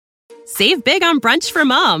Save big on brunch for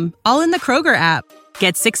mom, all in the Kroger app.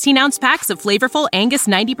 Get 16-ounce packs of flavorful Angus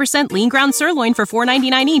 90% lean ground sirloin for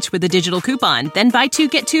 $4.99 each with a digital coupon. Then buy 2,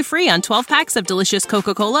 get 2 free on 12 packs of delicious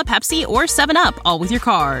Coca-Cola, Pepsi, or 7-Up, all with your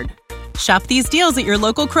card. Shop these deals at your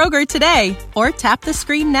local Kroger today, or tap the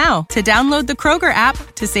screen now to download the Kroger app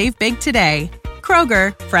to save big today.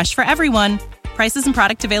 Kroger, fresh for everyone. Prices and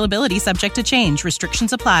product availability subject to change.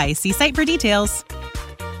 Restrictions apply. See site for details.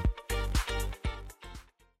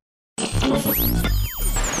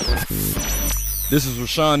 This is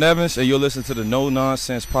Rashawn Evans, and you're listening to the No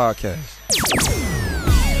Nonsense Podcast.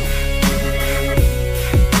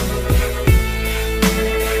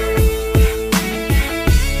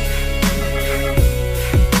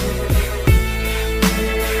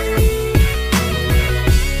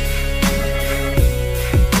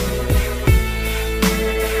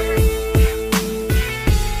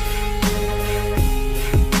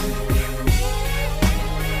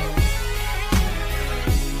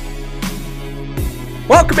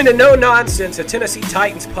 Welcome into No Nonsense, a Tennessee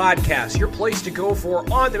Titans podcast, your place to go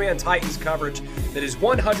for on-demand Titans coverage that is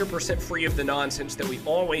 100% free of the nonsense that we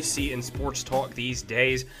always see in sports talk these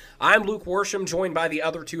days. I'm Luke Worsham, joined by the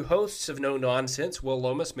other two hosts of No Nonsense, Will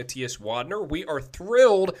Lomas, Matthias Wadner. We are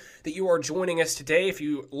thrilled that you are joining us today. If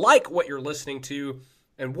you like what you're listening to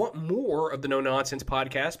and want more of the No Nonsense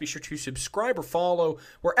podcast, be sure to subscribe or follow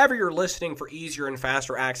wherever you're listening for easier and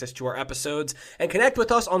faster access to our episodes. And connect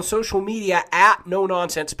with us on social media at No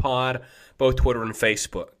Nonsense Pod, both Twitter and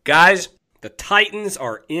Facebook. Guys, the Titans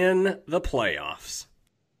are in the playoffs.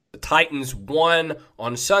 The Titans won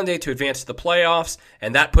on Sunday to advance to the playoffs,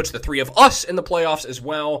 and that puts the three of us in the playoffs as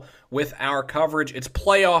well with our coverage. It's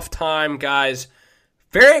playoff time, guys.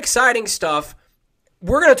 Very exciting stuff.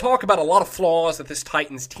 We're going to talk about a lot of flaws that this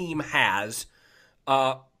Titans team has,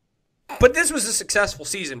 but this was a successful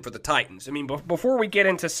season for the Titans. I mean, before we get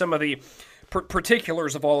into some of the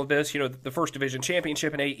particulars of all of this, you know, the first division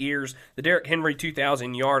championship in 8 years, the Derrick Henry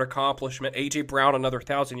 2,000-yard accomplishment, A.J. Brown another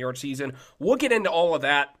 1,000-yard season. We'll get into all of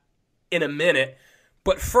that in a minute,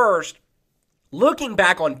 but first, looking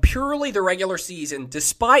back on purely the regular season,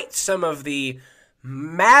 despite some of the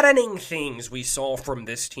maddening things we saw from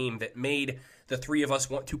this team that made the three of us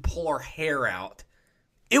want to pull our hair out,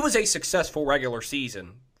 it was a successful regular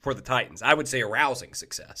season for the Titans. I would say a rousing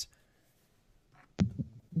success.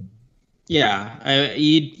 Yeah,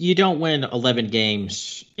 you don't win 11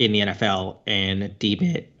 games in the NFL and deem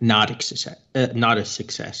it not a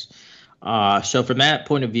success. So from that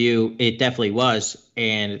point of view, it definitely was,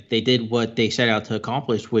 and they did what they set out to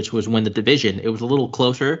accomplish, which was win the division. It was a little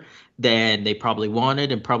closer than they probably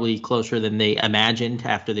wanted and probably closer than they imagined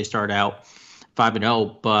after they started out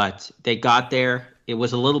 5-0, but they got there. It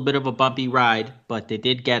was a little bit of a bumpy ride, but they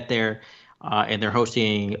did get there, and they're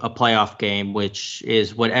hosting a playoff game, which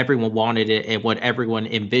is what everyone wanted and what everyone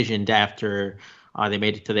envisioned after they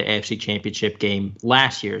made it to the AFC Championship game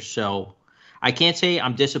last year. So I can't say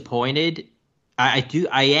I'm disappointed. I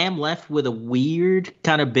am left with a weird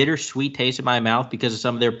kind of bittersweet taste in my mouth because of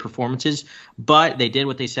some of their performances, but they did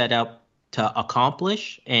what they set out to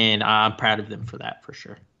accomplish, and I'm proud of them for that for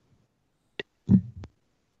sure.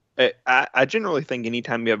 I generally think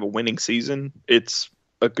anytime you have a winning season, it's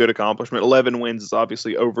a good accomplishment. 11 wins is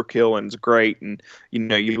obviously overkill and it's great, and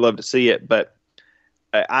you love to see it. But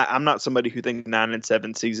I'm not somebody who thinks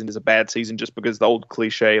 9-7 season is a bad season just because the old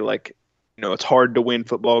cliche, like, it's hard to win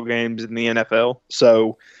football games in the NFL.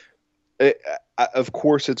 So, of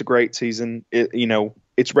course, it's a great season.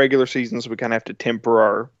 It's regular season, so we kind of have to temper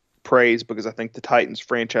our praise because I think the Titans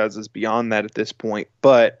franchise is beyond that at this point.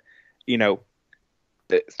 But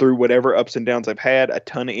through whatever ups and downs I've had, a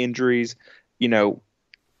ton of injuries,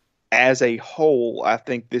 as a whole, I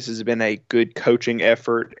think this has been a good coaching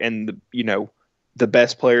effort, and the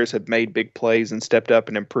best players have made big plays and stepped up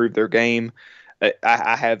and improved their game.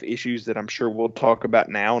 I have issues that I'm sure we'll talk about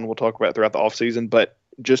now and we'll talk about throughout the offseason, but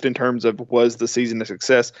just in terms of was the season a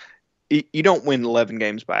success, you don't win 11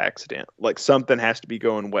 games by accident. Like, something has to be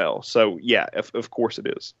going well. So, yeah, of course it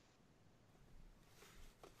is.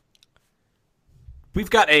 We've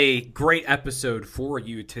got a great episode for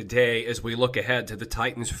you today as we look ahead to the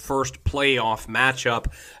Titans' first playoff matchup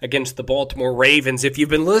against the Baltimore Ravens. If you've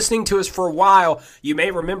been listening to us for a while, you may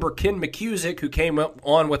remember Ken McCusick, who came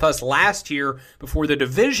on with us last year before the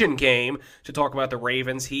division game to talk about the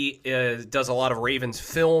Ravens. He does a lot of Ravens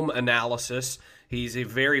film analysis. He's a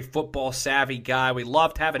very football-savvy guy. We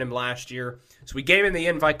loved having him last year. So we gave him the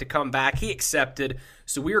invite to come back. He accepted.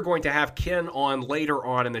 So we are going to have Ken on later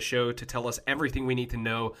on in the show to tell us everything we need to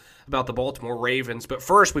know about the Baltimore Ravens. But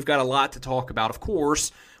first, we've got a lot to talk about. Of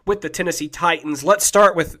course, with the Tennessee Titans. Let's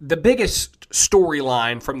start with the biggest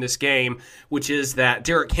storyline from this game, which is that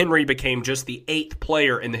Derrick Henry became just the 8th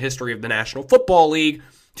player in the history of the National Football League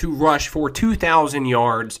to rush for 2,000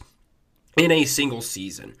 yards in a single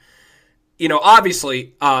season.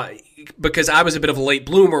 Obviously, because I was a bit of a late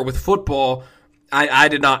bloomer with football, I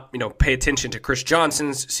did not, pay attention to Chris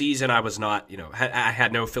Johnson's season. I was not, I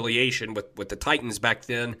had no affiliation with the Titans back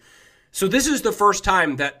then. So this is the first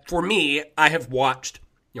time that, for me, I have watched,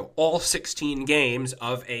 all 16 games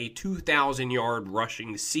of a 2,000-yard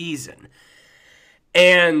rushing season.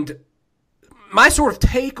 And my sort of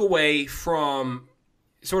takeaway from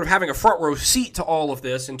sort of having a front row seat to all of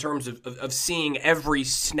this in terms of seeing every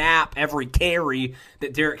snap, every carry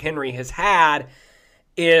that Derrick Henry has had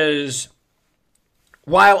is,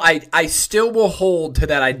 while I still will hold to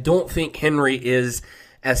that I don't think Henry is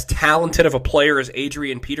as talented of a player as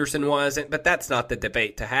Adrian Peterson was, but that's not the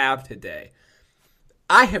debate to have today.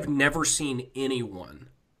 I have never seen anyone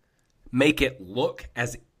make it look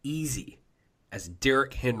as easy as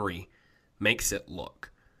Derrick Henry makes it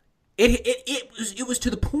look. It was to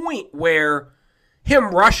the point where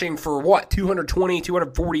him rushing for 220,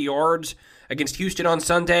 240 yards against Houston on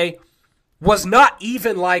Sunday was not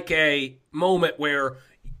even like a moment where,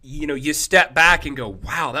 you step back and go,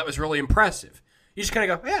 wow, that was really impressive. You just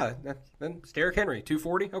kind of go, yeah, then it's Derrick Henry,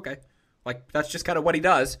 240, okay. Like, that's just kind of what he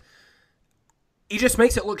does. He just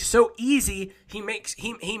makes it look so easy. He makes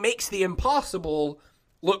the impossible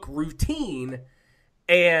look routine.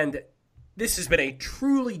 And this has been a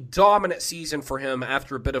truly dominant season for him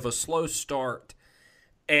after a bit of a slow start.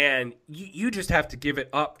 And you just have to give it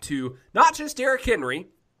up to not just Derrick Henry,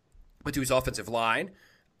 but to his offensive line,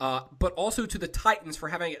 but also to the Titans for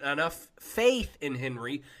having enough faith in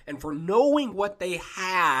Henry and for knowing what they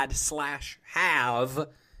have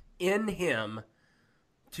in him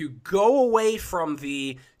to go away from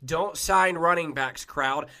the don't sign running backs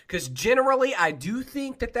crowd. Because generally, I do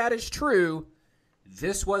think that is true.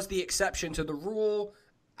 This was the exception to the rule.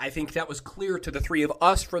 I think that was clear to the three of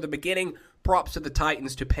us for the beginning. Props to the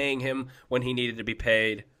Titans to paying him when he needed to be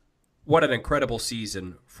paid. What an incredible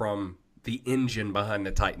season from the engine behind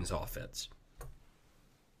the Titans offense.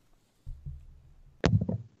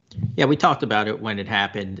 Yeah, we talked about it when it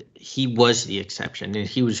happened. He was the exception, and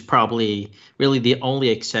he was probably really the only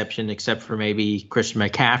exception, except for maybe Christian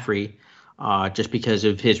McCaffrey, just because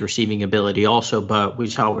of his receiving ability also. But we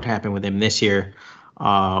saw what happened with him this year,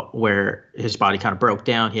 where his body kind of broke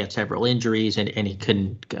down. He had several injuries, and he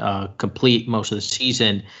couldn't complete most of the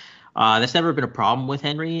season. That's never been a problem with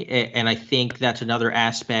Henry, and I think that's another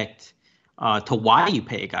aspect to why you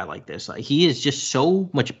pay a guy like this. Like, he is just so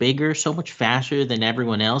much bigger, so much faster than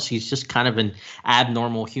everyone else. He's just kind of an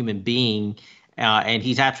abnormal human being, and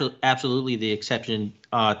he's absolutely the exception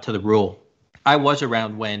to the rule. I was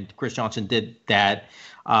around when Chris Johnson did that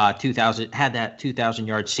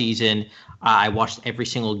 2,000-yard season. I watched every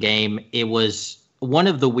single game. It was one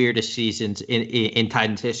of the weirdest seasons in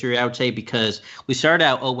Titans history, I would say, because we started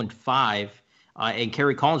out 0-5. And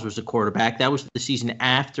Kerry Collins was the quarterback. That was the season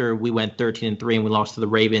after we went 13-3 and we lost to the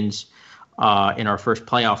Ravens in our first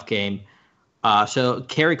playoff game. So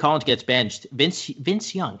Kerry Collins gets benched.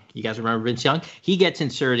 Vince Young, you guys remember Vince Young? He gets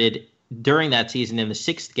inserted during that season in the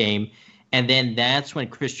 6th game. And then that's when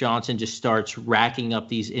Chris Johnson just starts racking up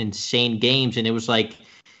these insane games. And it was like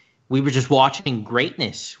we were just watching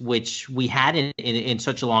greatness, which we hadn't in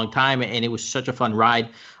such a long time. And it was such a fun ride.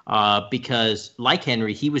 Because like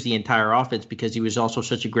Henry, he was the entire offense because he was also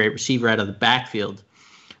such a great receiver out of the backfield.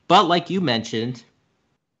 But like you mentioned,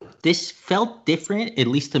 this felt different, at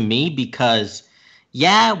least to me, because,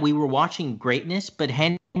 yeah, we were watching greatness, but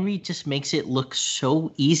Henry just makes it look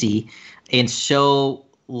so easy and so,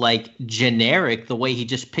 generic, the way he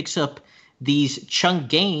just picks up these chunk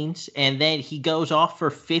gains and then he goes off for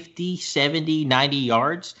 50, 70, 90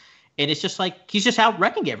 yards. And it's just like he's just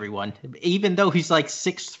out-wrecking everyone, even though he's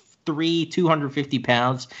 6'3", 250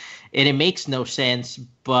 pounds. And it makes no sense,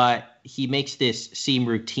 but he makes this seem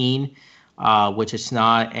routine, which it's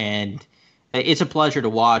not. And it's a pleasure to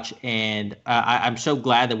watch. And I'm so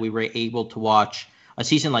glad that we were able to watch a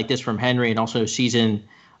season like this from Henry and also a season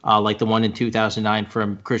like the one in 2009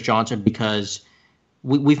 from Chris Johnson, because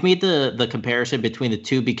we've made the comparison between the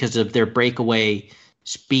two because of their breakaway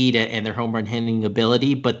speed and their home run hitting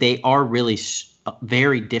ability, but they are really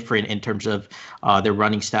very different in terms of their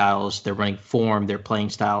running styles, their running form, their playing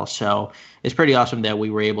style. So it's pretty awesome that we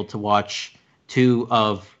were able to watch two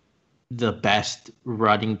of the best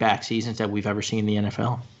running back seasons that we've ever seen in the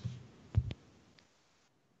NFL.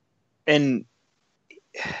 And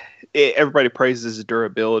everybody praises his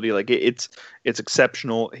durability. Like it's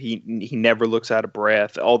exceptional. He never looks out of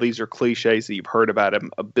breath. All these are cliches that you've heard about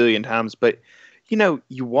him a billion times, but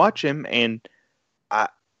you watch him, and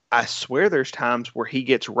I swear there's times where he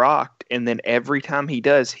gets rocked, and then every time he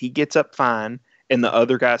does, he gets up fine, and the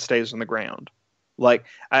other guy stays on the ground. Like,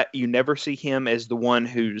 you never see him as the one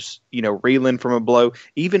who's, reeling from a blow.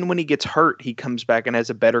 Even when he gets hurt, he comes back and has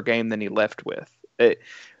a better game than he left with.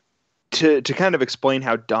 To kind of explain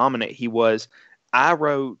how dominant he was, I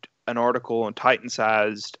wrote an article on Titan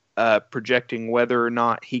Sized projecting whether or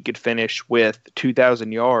not he could finish with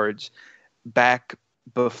 2,000 yards back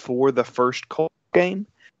before the first Colts game.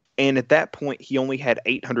 And at that point, he only had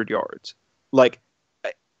 800 yards. Like,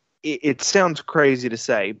 it sounds crazy to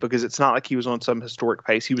say because it's not like he was on some historic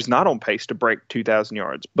pace. He was not on pace to break 2,000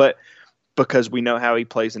 yards, but because we know how he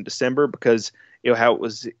plays in December, because how it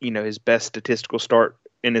was, his best statistical start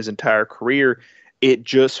in his entire career, it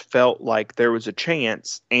just felt like there was a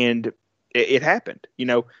chance, and it happened,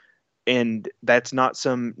 and that's not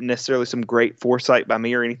necessarily some great foresight by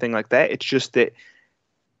me or anything like that. It's just that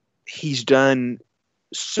he's done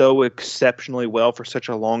so exceptionally well for such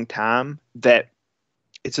a long time that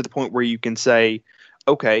it's at the point where you can say,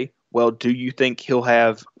 okay, well, do you think he'll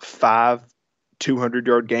have 5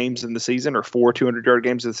 200-yard games in the season or 4 200-yard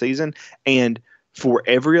games in the season? And for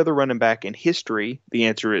every other running back in history, the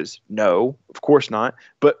answer is no, of course not.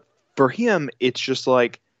 But for him, it's just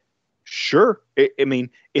like, sure. I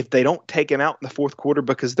mean, if they don't take him out in the fourth quarter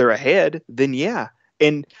because they're ahead, then yeah.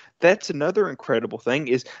 And that's another incredible thing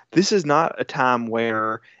is this is not a time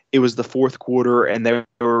where it was the fourth quarter and they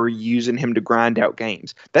were using him to grind out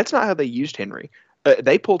games. That's not how they used Henry.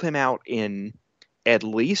 They pulled him out in at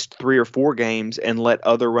least 3 or 4 games and let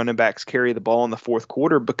other running backs carry the ball in the fourth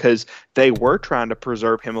quarter because they were trying to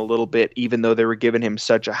preserve him a little bit, even though they were giving him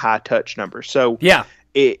such a high touch number. So yeah,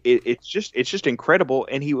 it's just incredible.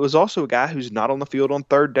 And he was also a guy who's not on the field on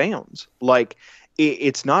third downs. Like,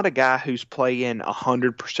 it's not a guy who's playing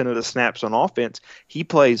 100% of the snaps on offense. He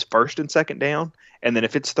plays first and second down, and then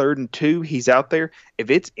if it's 3rd and 2, he's out there.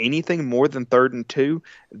 If it's anything more than 3rd and 2,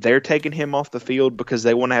 they're taking him off the field because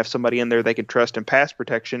they want to have somebody in there they can trust in pass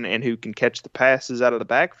protection and who can catch the passes out of the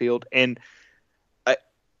backfield. And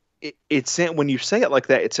when you say it like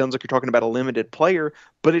that, it sounds like you're talking about a limited player,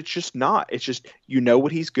 but it's just not. It's just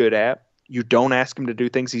what he's good at. You don't ask him to do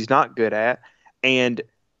things he's not good at, and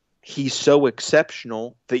he's so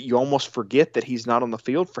exceptional that you almost forget that he's not on the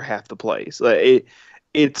field for half the plays.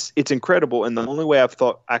 It's incredible, and the only way I've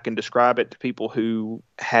thought I can describe it to people who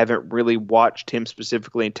haven't really watched him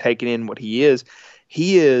specifically and taken in what he is,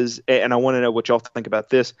 and I want to know what y'all think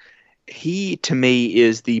about this, he, to me,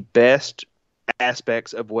 is the best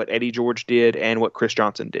aspects of what Eddie George did and what Chris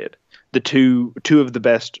Johnson did. The two of the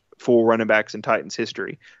best 4 running backs in Titans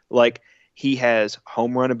history. Like, he has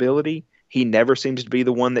home run ability. He never seems to be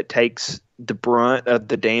the one that takes the brunt of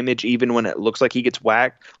the damage, even when it looks like he gets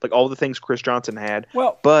whacked. Like all the things Chris Johnson had.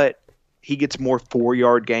 Well, but he gets more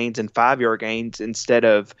 4-yard gains and 5-yard gains instead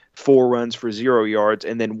of 4 runs for 0 yards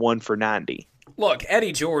and then 1 for 90. Look,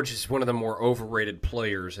 Eddie George is one of the more overrated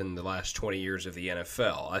players in the last 20 years of the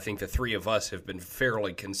NFL. I think the 3 of us have been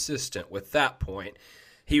fairly consistent with that point.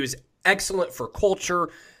 He was excellent for culture.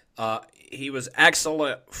 He was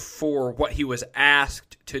excellent for what he was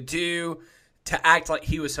asked to do, to act like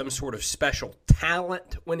he was some sort of special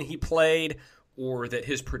talent when he played, or that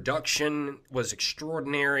his production was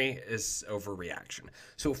extraordinary is overreaction.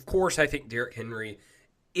 So, of course, I think Derrick Henry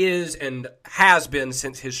is and has been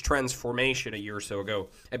since his transformation a year or so ago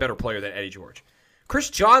a better player than Eddie George. Chris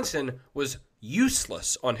Johnson was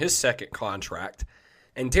useless on his second contract,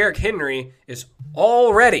 and Derrick Henry is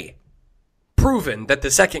already proven that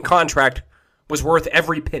the second contract was worth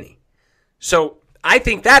every penny. So I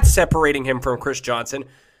think that's separating him from Chris Johnson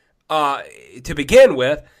to begin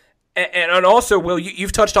with. And also, Will,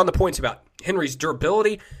 you've touched on the points about Henry's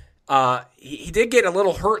durability. He did get a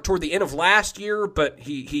little hurt toward the end of last year, but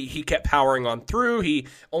he kept powering on through. He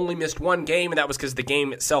only missed 1 game, and that was because the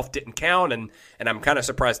game itself didn't count. And I'm kind of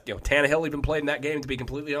surprised, Tannehill even played in that game, to be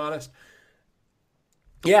completely honest.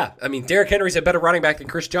 Yeah, I mean, Derrick Henry's a better running back than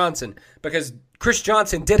Chris Johnson because Chris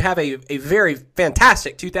Johnson did have a very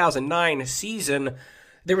fantastic 2009 season.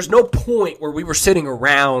 There was no point where we were sitting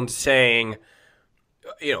around saying,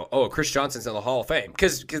 Chris Johnson's in the Hall of Fame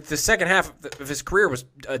because the second half of his career was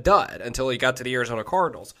a dud until he got to the Arizona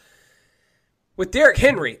Cardinals. With Derrick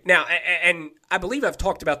Henry, now, and I believe I've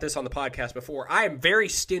talked about this on the podcast before, I am very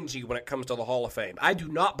stingy when it comes to the Hall of Fame. I do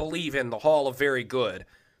not believe in the Hall of Very Good.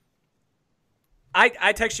 I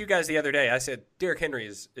texted you guys the other day. I said, Derrick Henry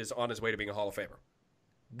is on his way to being a Hall of Famer.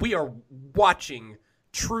 We are watching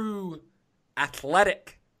true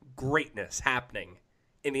athletic greatness happening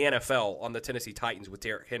in the NFL on the Tennessee Titans with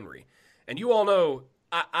Derrick Henry. And you all know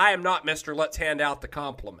I am not Mr. Let's hand out the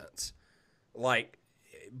compliments.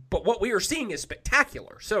 But what we are seeing is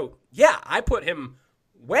spectacular. So, yeah, I put him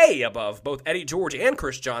way above both Eddie George and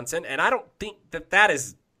Chris Johnson, and I don't think that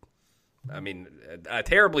is, a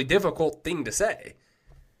terribly difficult thing to say.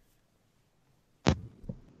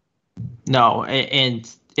 No, and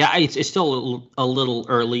yeah, it's still a little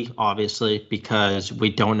early, obviously, because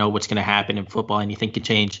we don't know what's going to happen in football. Anything can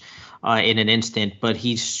change in an instant, but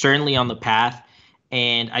he's certainly on the path.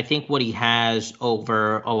 And I think what he has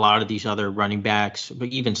over a lot of these other running backs, but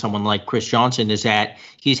even someone like Chris Johnson, is that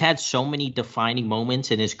he's had so many defining moments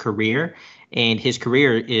in his career, and his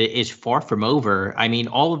career is far from over. I mean,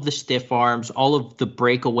 all of the stiff arms, all of the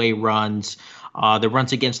breakaway runs, the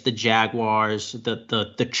runs against the Jaguars,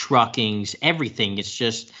 the truckings, everything. It's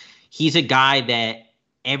just he's a guy that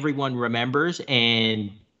everyone remembers, and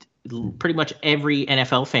pretty much every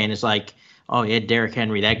NFL fan is like, oh, yeah, Derrick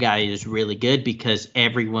Henry, that guy is really good, because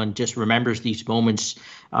everyone just remembers these moments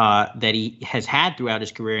that he has had throughout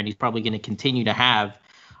his career, and he's probably going to continue to have.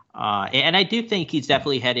 And I do think he's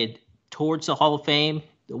definitely headed towards the Hall of Fame.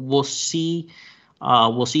 We'll see.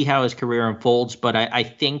 We'll see how his career unfolds, but I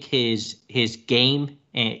think his game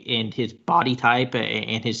and his body type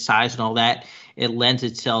and his size and all that, it lends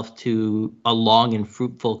itself to a long and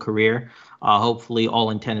fruitful career, hopefully all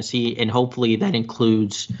in Tennessee, and hopefully that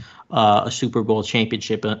includes a Super Bowl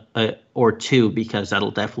championship or two, because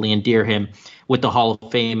that'll definitely endear him with the Hall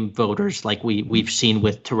of Fame voters, like we've seen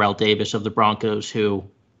with Terrell Davis of the Broncos, who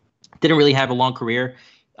didn't really have a long career.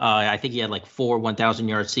 I think he had like 4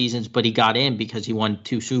 1,000-yard seasons, but he got in because he won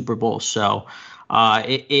 2 Super Bowls. So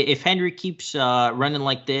if Henry keeps running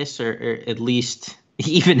like this, or at least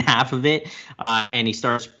even half of it, and he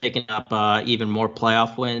starts picking up even more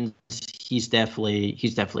playoff wins, he's definitely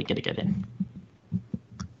going to get in.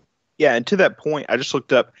 Yeah, and to that point, I just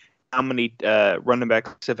looked up how many running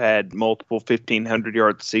backs have had multiple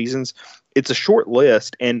 1,500-yard seasons. It's a short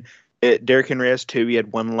list, and Derrick Henry has 2. He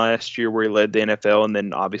had 1 last year where he led the NFL, and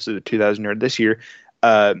then obviously the 2,000-yard this year.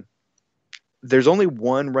 There's only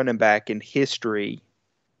 1 running back in history,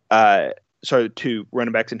 2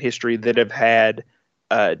 running backs in history that have had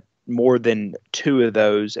more than 2 of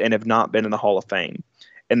those and have not been in the Hall of Fame.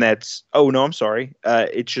 And that's,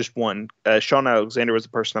 it's just 1. Shaun Alexander was the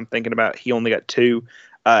person I'm thinking about. He only got 2.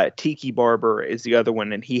 Tiki Barber is the other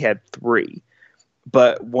one, and he had 3.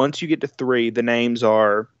 But once you get to 3, the names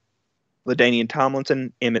are LaDainian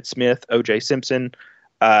Tomlinson, Emmitt Smith, O.J. Simpson,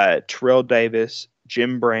 Terrell Davis,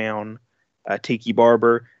 Jim Brown, Tiki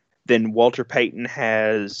Barber. Then Walter Payton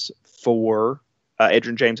has 4.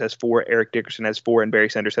 Edgerrin James has 4. Eric Dickerson has 4. And Barry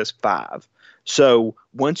Sanders has 5. So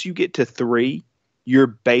once you get to 3, you're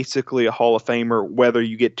basically a Hall of Famer, whether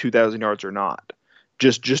you get 2,000 yards or not,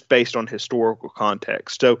 just based on historical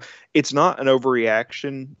context. So it's not an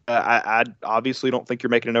overreaction. I obviously don't think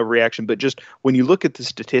you're making an overreaction, but just when you look at the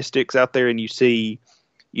statistics out there and you see,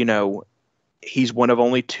 he's one of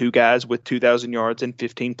only 2 guys with 2,000 yards and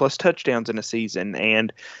 15-plus touchdowns in a season,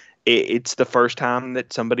 and it's the first time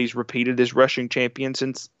that somebody's repeated as rushing champion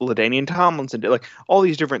since LaDainian Tomlinson did. Like, all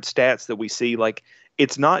these different stats that we see, like,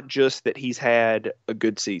 it's not just that he's had a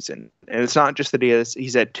good season, and it's not just that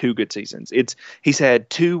he's had 2 good seasons. He's had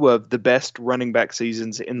 2 of the best running back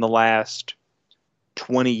seasons in the last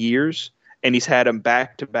 20 years, and he's had them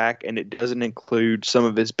back to back, and it doesn't include some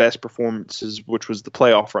of his best performances, which was the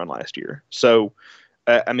playoff run last year. So,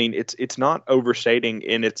 it's not overstating,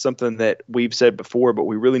 and it's something that we've said before, but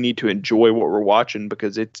we really need to enjoy what we're watching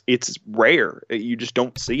because it's rare. You just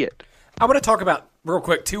don't see it. I want to talk about, real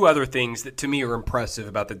quick, 2 other things that to me are impressive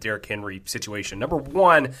about the Derrick Henry situation. Number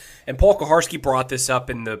 1, and Paul Kuharsky brought this up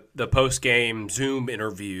in the post-game Zoom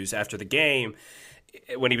interviews after the game,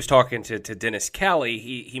 when he was talking to Dennis Kelly,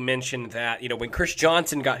 he mentioned that, when Chris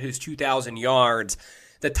Johnson got his 2,000 yards,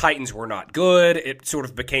 the Titans were not good. It sort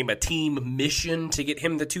of became a team mission to get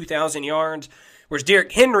him the 2,000 yards, whereas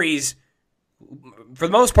Derrick Henry's, for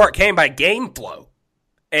the most part, came by game flow.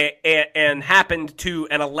 And happened to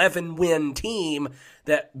an 11-win team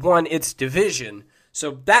that won its division.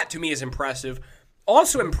 So that, to me, is impressive.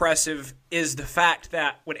 Also impressive is the fact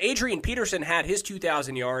that when Adrian Peterson had his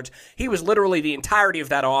 2,000 yards, he was literally the entirety of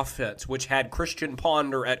that offense, which had Christian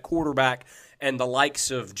Ponder at quarterback and the likes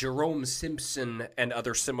of Jerome Simpson and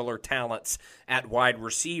other similar talents at wide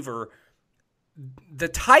receiver. The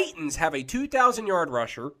Titans have a 2,000-yard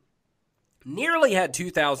rusher, nearly had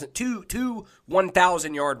two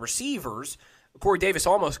 1,000-yard receivers. Corey Davis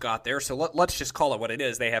almost got there, so let's just call it what it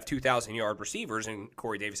is. They have 2,000-yard receivers in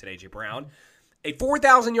Corey Davis and A.J. Brown. a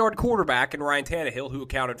 4,000-yard quarterback in Ryan Tannehill who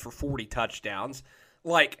accounted for 40 touchdowns.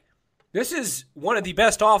 Like, this is one of the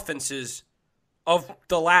best offenses of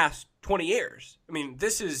the last 20 years. I mean,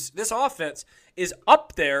 this offense is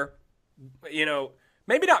up there,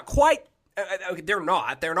 maybe not quite. They're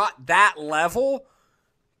not that level,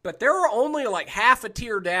 but they're only like half a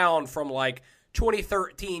tier down from like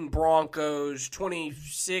 2013 Broncos,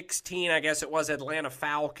 2016, I guess it was, Atlanta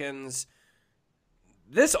Falcons.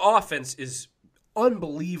 This offense is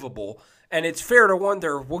unbelievable, and it's fair to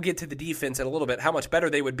wonder, we'll get to the defense in a little bit, how much better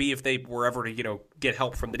they would be if they were ever to, get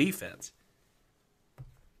help from the defense.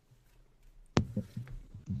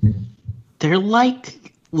 They're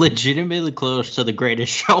like legitimately close to the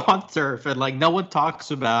greatest show on turf, and like no one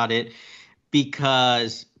talks about it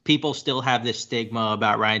because people still have this stigma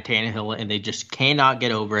about Ryan Tannehill, and they just cannot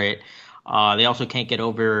get over it. They also can't get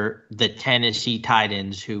over the Tennessee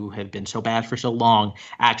Titans, who have been so bad for so long,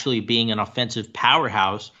 actually being an offensive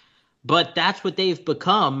powerhouse. But that's what they've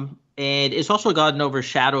become, and it's also gotten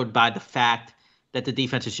overshadowed by the fact that the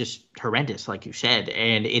defense is just horrendous, like you said,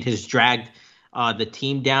 and it has dragged the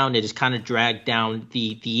team down. It has kind of dragged down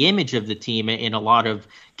the image of the team in a lot of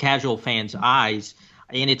casual fans' eyes,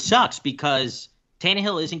 and it sucks because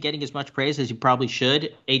Tannehill isn't getting as much praise as he probably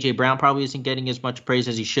should. A.J. Brown probably isn't getting as much praise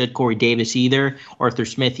as he should. Corey Davis either. Arthur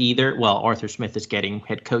Smith either. Well, Arthur Smith is getting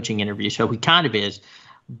head coaching interviews, so he kind of is.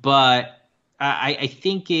 But I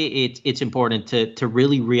think it's important to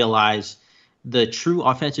really realize the true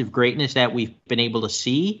offensive greatness that we've been able to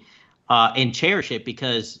see and cherish it,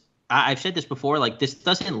 because I've said this before, like, this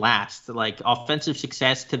doesn't last. Like, offensive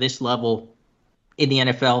success to this level in the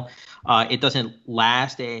NFL, it doesn't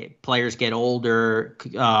last. Players get older.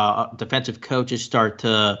 Defensive coaches start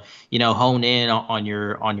to, hone in on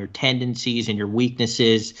your tendencies and your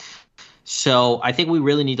weaknesses. So I think we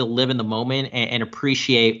really need to live in the moment and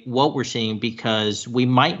appreciate what we're seeing, because we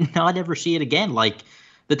might not ever see it again. Like,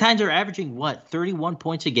 the Titans are averaging 31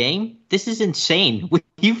 points a game. This is insane.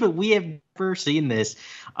 We have never seen this,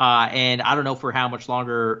 and I don't know for how much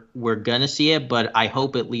longer we're gonna see it, but I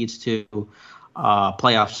hope it leads to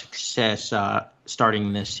playoff success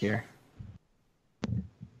starting this year.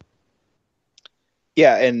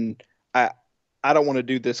 Yeah, and I don't want to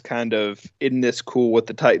do this kind of "isn't this cool what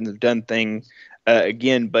the Titans have done" thing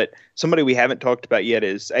again, but somebody we haven't talked about yet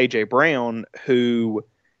is A.J. Brown, who,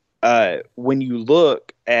 when you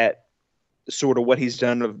look at sort of what he's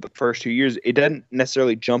done over the first 2 years, it doesn't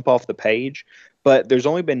necessarily jump off the page, but there's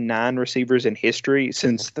only been 9 receivers in history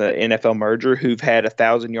since the NFL merger who've had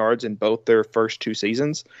 1,000 yards in both their first 2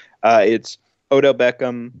 seasons. It's Odell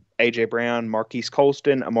Beckham, A.J. Brown, Marquise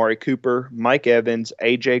Colston, Amari Cooper, Mike Evans,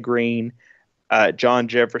 A.J. Green, John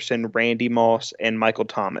Jefferson, Randy Moss, and Michael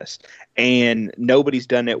Thomas. And nobody's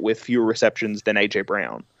done it with fewer receptions than A.J.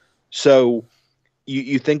 Brown. So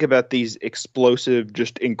you think about these explosive,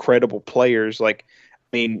 just incredible players. Like,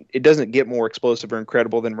 I mean, it doesn't get more explosive or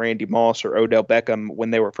incredible than Randy Moss or Odell Beckham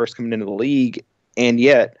when they were first coming into the league. And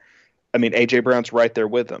yet, I mean, A.J. Brown's right there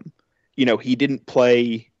with them. He didn't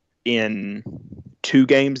play in 2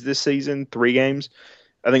 games this season, 3 games.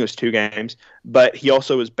 I think it was 2 games. But he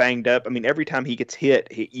also is banged up. I mean, every time he gets hit,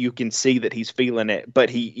 you can see that he's feeling it. But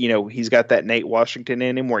he's got that Nate Washington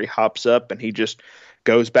in him where he hops up and he just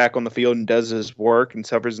goes back on the field and does his work and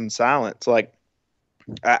suffers in silence. Like,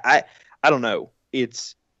 I don't know.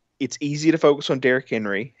 It's easy to focus on Derrick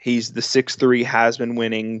Henry. He's the 6'3" Heisman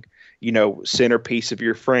winning, centerpiece of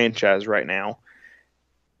your franchise right now.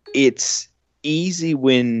 It's easy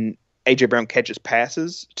when A.J. Brown catches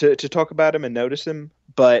passes to talk about him and notice him,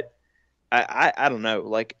 but I don't know.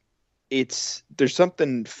 Like, there's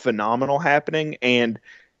something phenomenal happening, and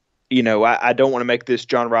I don't want to make this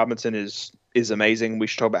John Robinson is amazing. We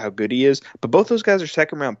should talk about how good he is, but both those guys are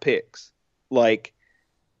 2nd-round picks. Like,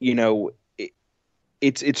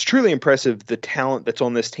 it's truly impressive, the talent that's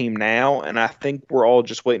on this team now, and I think we're all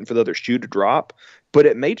just waiting for the other shoe to drop. But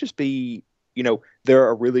it may just be, they're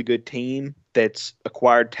a really good team that's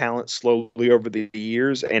acquired talent slowly over the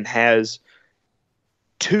years and has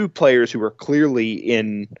 2 players who are clearly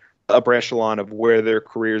in upper echelon of where their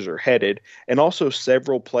careers are headed, and also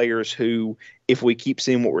several players who, if we keep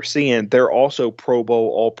seeing what we're seeing, they're also Pro Bowl,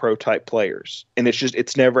 All-Pro type players. And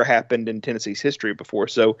it's never happened in Tennessee's history before.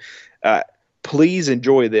 So please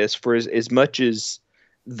enjoy this, for as much as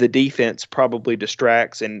the defense probably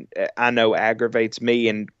distracts and I know aggravates me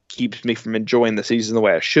and keeps me from enjoying the season the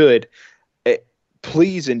way I should.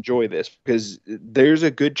 Please enjoy this, because there's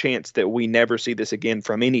a good chance that we never see this again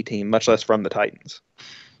from any team, much less from the Titans.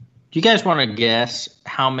 Do you guys want to guess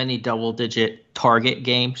how many double-digit target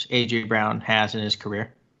games A.J. Brown has in his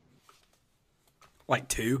career? Like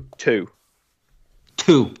 2? 2.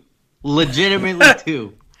 2. Legitimately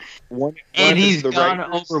 2. And he's gone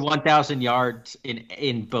over 1,000 yards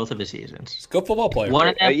in both of his seasons. He's a good football player. One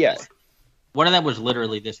of them was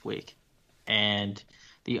literally this week. And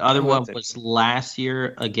the other one was last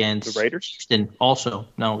year against the Raiders? Houston. Also,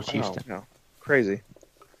 no, it was Houston. No. Crazy.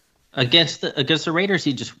 Against the Raiders,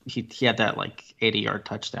 he had that like 80-yard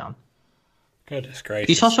touchdown. Goodness gracious.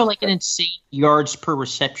 He's also like an insane yards per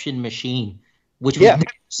reception machine, which we've never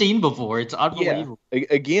seen before. It's unbelievable. Yeah.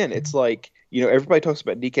 Again, it's like, everybody talks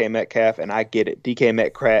about DK Metcalf, and I get it. DK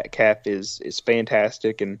Metcalf is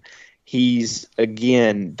fantastic, and he's,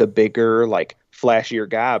 again, the bigger, like, flashier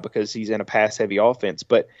guy because he's in a pass-heavy offense.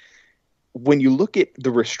 But when you look at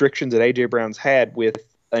the restrictions that A.J. Brown's had with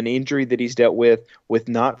an injury that he's dealt with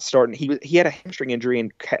not starting, he had a hamstring injury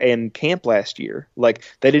in camp last year. Like,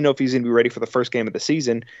 they didn't know if he was going to be ready for the first game of the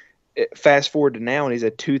season. Fast forward to now, and he's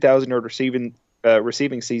at 2,000-yard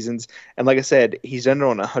receiving seasons, and like I said, he's done it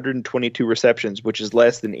on 122 receptions, which is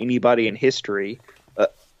less than anybody in history.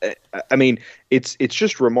 I mean, it's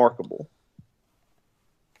just remarkable.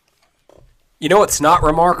 You know what's not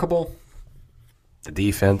remarkable? The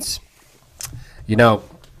defense.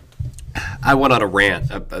 I went on a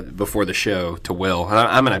rant before the show to Will, and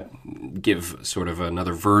I'm going to give sort of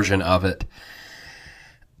another version of it.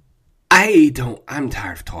 I'm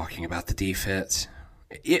tired of talking about the defense.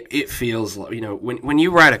 It feels like, when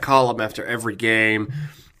you write a column after every game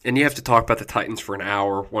and you have to talk about the Titans for an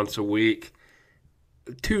hour once a week,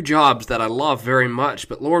 2 jobs that I love very much,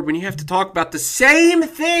 but Lord, when you have to talk about the same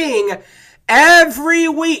thing every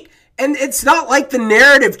week, and it's not like the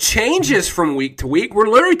narrative changes from week to week. We're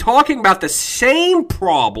literally talking about the same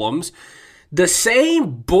problems, the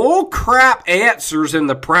same bullcrap answers in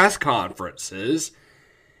the press conferences.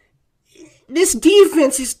 This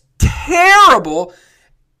defense is terrible.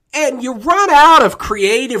 And you run out of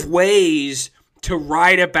creative ways to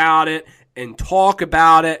write about it and talk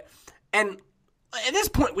about it. And at this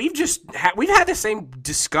point, we've had the same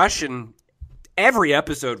discussion every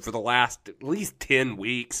episode for the last at least 10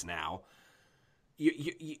 weeks now.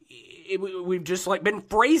 We've just like been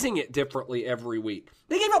phrasing it differently every week.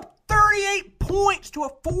 They gave up 38 points to a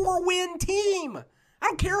 4-win team. I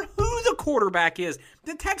don't care who the quarterback is.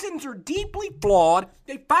 The Texans are deeply flawed.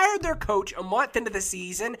 They fired their coach a month into the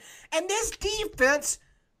season. And this defense,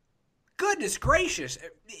 goodness gracious,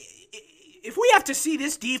 if we have to see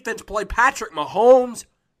this defense play Patrick Mahomes,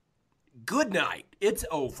 good night. It's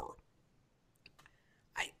over.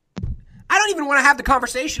 I don't even want to have the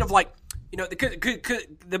conversation of like,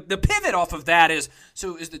 the pivot off of that is,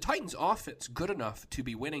 so is the Titans offense good enough to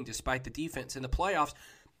be winning despite the defense in the playoffs?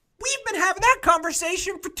 We've been having that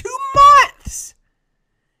conversation for 2 months.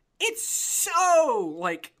 It's so,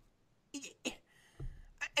 like,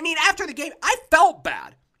 I mean, after the game, I felt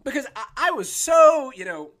bad because I was so,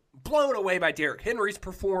 blown away by Derrick Henry's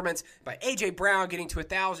performance, by A.J. Brown getting to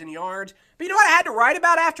 1,000 yards. But you know what I had to write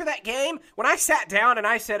about after that game? When I sat down and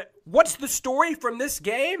I said, what's the story from this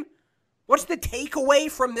game? What's the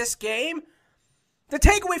takeaway from this game? The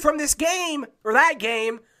takeaway from this game, or that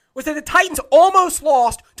game, was that the Titans almost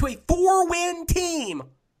lost to a 4-win team.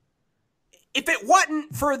 If it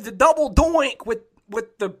wasn't for the double doink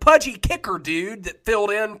with the pudgy kicker dude that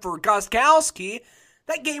filled in for Gostkowski,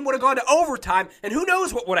 that game would have gone to overtime, and who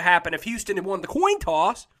knows what would have happened if Houston had won the coin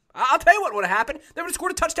toss. I'll tell you what would have happened. They would have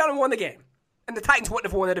scored a touchdown and won the game. And the Titans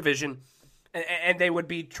wouldn't have won the division, and they would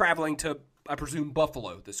be traveling to, I presume,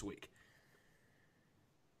 Buffalo this week.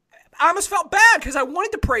 I almost felt bad because I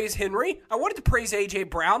wanted to praise Henry. I wanted to praise A.J.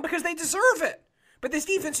 Brown because they deserve it. But this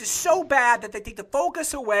defense is so bad that they take the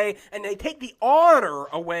focus away and they take the honor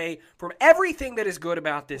away from everything that is good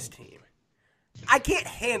about this team. I can't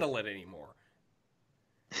handle it anymore.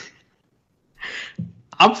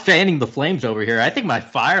 I'm fanning the flames over here. I think my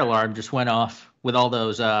fire alarm just went off with all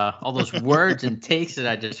those words and takes that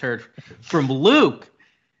I just heard from Luke.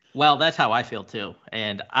 Well, that's how I feel too.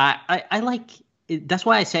 And I like – that's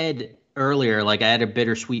why I said earlier, like, I had a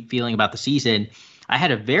bittersweet feeling about the season. I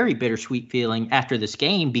had a very bittersweet feeling after this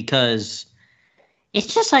game because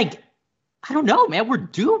it's just like, I don't know, man. We're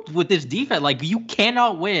doomed with this defense. Like, you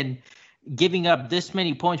cannot win giving up this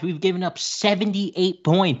many points. We've given up 78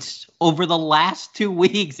 points over the last 2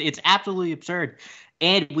 weeks. It's absolutely absurd.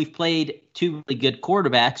 And we've played 2 really good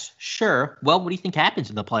quarterbacks. Sure. Well, what do you think happens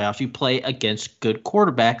in the playoffs? You play against good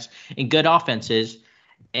quarterbacks and good offenses.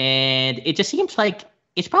 And it just seems like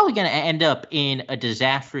it's probably going to end up in a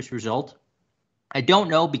disastrous result. I don't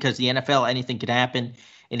know, because the NFL, anything could happen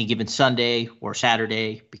any given Sunday or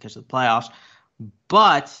Saturday because of the playoffs.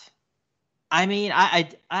 But I mean, I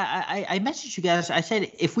messaged you guys. I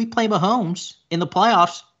said if we play Mahomes in the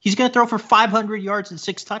playoffs, he's going to throw for 500 yards and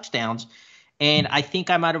 6 touchdowns. And I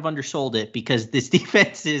think I might have undersold it because this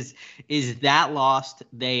defense is that lost.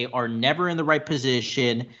 They are never in the right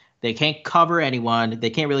position. They can't cover anyone.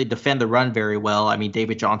 They can't really defend the run very well. I mean,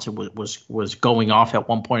 David Johnson was going off at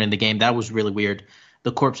one point in the game. That was really weird.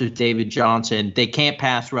 The corpse of David Johnson. They can't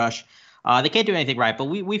pass rush. They can't do anything right. But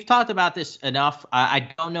we've talked about this enough. I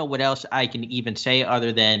don't know what else I can even say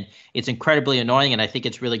other than it's incredibly annoying, and I think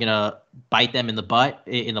it's really going to bite them in the butt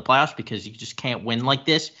in the playoffs because you just can't win like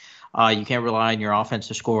this. You can't rely on your offense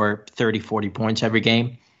to score 30, 40 points every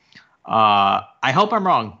game. I hope I'm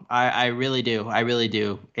wrong. I really do. I really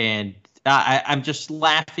do. And I'm just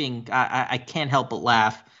laughing. I can't help but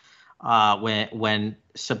laugh when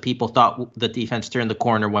some people thought the defense turned the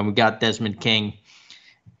corner when we got Desmond King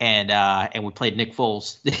and we played Nick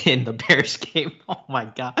Foles in the Bears game. Oh, my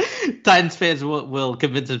God. Titans fans will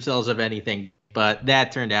convince themselves of anything. But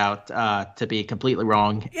that turned out to be completely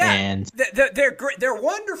wrong. Yeah, and they're great. They're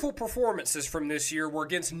wonderful performances from this year were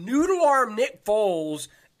against noodle arm Nick Foles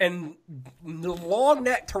and the long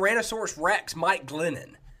neck Tyrannosaurus Rex Mike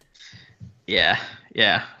Glennon. Yeah.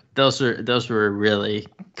 Those were really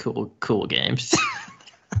cool games.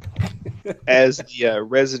 As the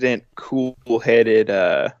resident cool-headed,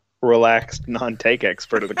 relaxed, non-take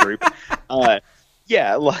expert of the group,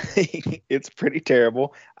 yeah, like it's pretty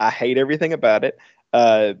terrible. I hate everything about it.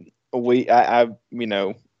 As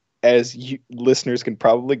you listeners can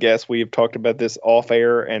probably guess, we have talked about this off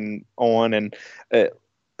air and on, and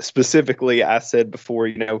specifically, I said before,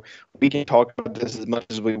 we can talk about this as much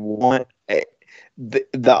as we want. The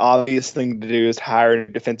obvious thing to do is hire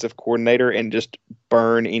a defensive coordinator and just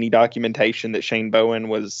burn any documentation that Shane Bowen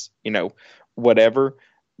was, whatever.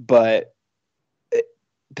 But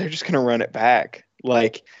they're just going to run it back.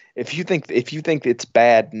 Like, if you think it's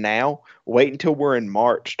bad now, wait until we're in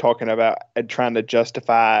March talking about trying to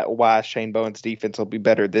justify why Shane Bowen's defense will be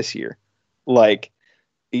better this year. Like,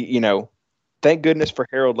 thank goodness for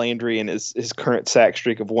Harold Landry and his current sack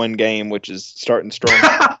streak of 1 game, which is starting strong in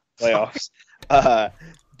the playoffs.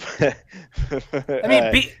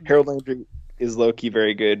 Harold Landry is low-key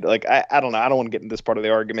very good. Like, I don't know. I don't want to get into this part of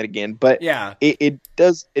the argument again, but yeah, it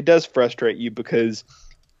does frustrate you because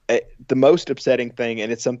the most upsetting thing,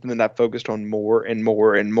 and it's something that I've focused on more and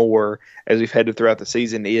more and more as we've headed throughout the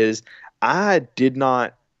season, is I did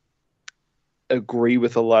not agree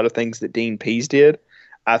with a lot of things that Dean Pease did.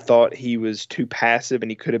 I thought he was too passive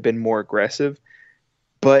and he could have been more aggressive.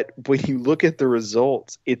 But when you look at the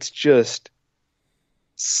results, it's just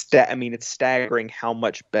it's staggering how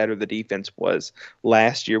much better the defense was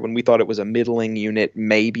last year when we thought it was a middling unit,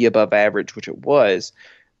 maybe above average, which it was.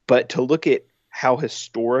 But to look at how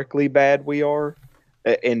historically bad we are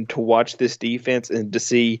and to watch this defense and to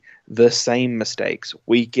see the same mistakes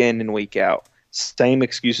week in and week out, same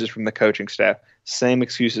excuses from the coaching staff, same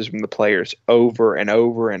excuses from the players over and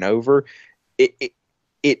over and over,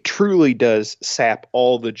 it truly does sap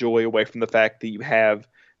all the joy away from the fact that you have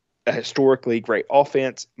a historically great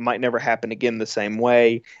offense. Might never happen again the same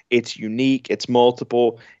way. It's unique. It's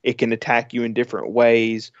multiple. It can attack you in different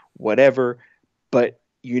ways, whatever. But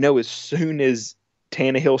as soon as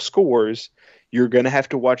Tannehill scores, you're going to have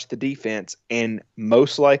to watch the defense, and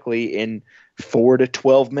most likely in 4 to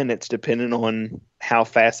 12 minutes, depending on how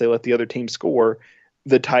fast they let the other team score,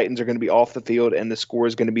 the Titans are going to be off the field and the score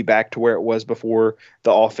is going to be back to where it was before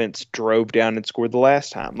the offense drove down and scored the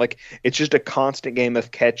last time. Like, it's just a constant game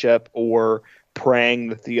of catch up or praying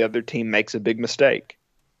that the other team makes a big mistake.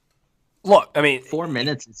 Look, 4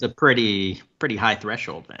 minutes is a pretty high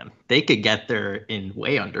threshold, man. They could get there in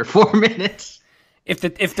way under 4 minutes. If the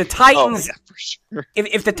Titans, for sure.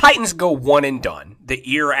 if the Titans go one and done the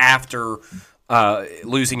year after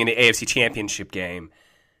losing in the AFC Championship game,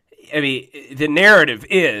 the narrative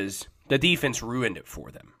is the defense ruined it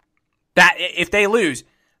for them. That if they lose,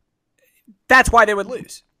 that's why they would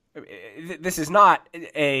lose. This is not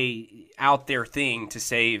a out there thing to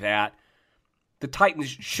say that the Titans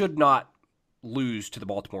should not lose to the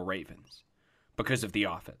Baltimore Ravens because of the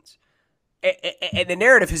offense. And the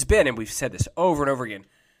narrative has been, and we've said this over and over again,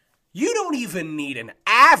 you don't even need an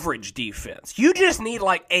average defense. You just need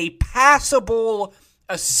like a passable,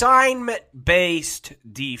 assignment-based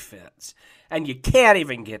defense. And you can't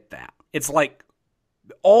even get that. It's like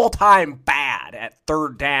all-time bad at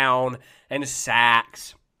third down and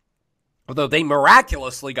sacks. Although they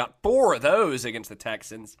miraculously got 4 of those against the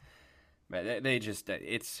Texans. They just,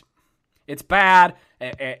 it's it's bad.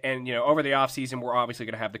 And over the offseason, we're obviously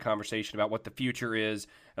going to have the conversation about what the future is.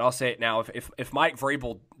 And I'll say it now: if Mike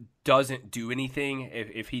Vrabel doesn't do anything,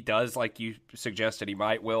 if he does like you suggested he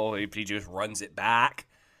might will, if he just runs it back,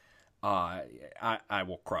 I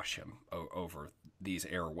will crush him over these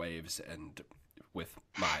airwaves and with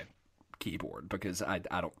my keyboard, because I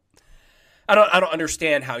don't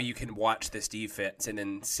understand how you can watch this defense and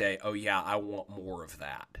then say, oh yeah, I want more of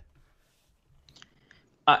that.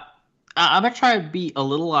 I'm going to try to be a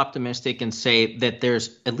little optimistic and say that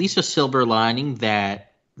there's at least a silver lining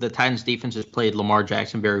that the Titans defense has played Lamar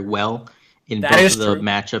Jackson very well in both of the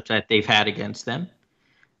matchups that they've had against them.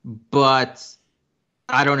 But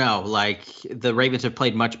I don't know, like the Ravens have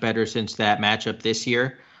played much better since that matchup this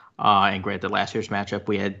year. And granted, last year's matchup,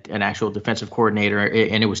 we had an actual defensive coordinator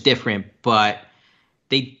and it was different, but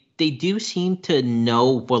they do seem to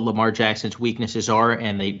know what Lamar Jackson's weaknesses are,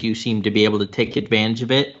 and they do seem to be able to take advantage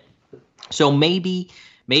of it. So maybe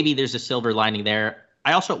there's a silver lining there.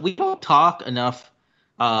 We don't talk enough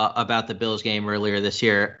about the Bills game earlier this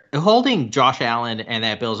year. Holding Josh Allen and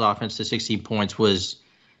that Bills offense to 16 points was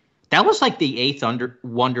like the eighth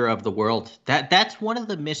wonder of the world. That's one of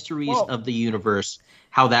the mysteries of the universe,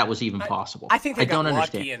 how that was even possible. I think they got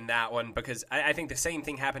lucky in that one, because I think the same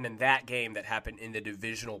thing happened in that game that happened in the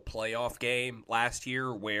divisional playoff game last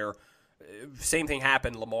year, where same thing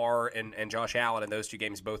happened. Lamar and Josh Allen in those two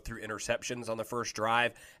games both threw interceptions on the first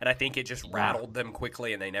drive, and I think it just rattled them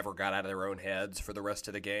quickly, and they never got out of their own heads for the rest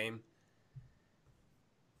of the game.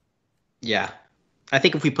 Yeah. I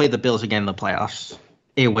think if we played the Bills again in the playoffs,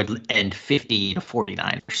 it would end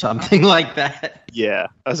 50-49 or something like that. Yeah,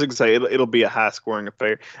 I was going to say it'll be a high-scoring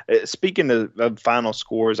affair. Speaking of final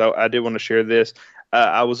scores, I did want to share this.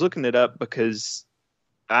 I was looking it up because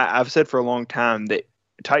I've said for a long time that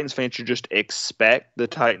Titans fans should just expect the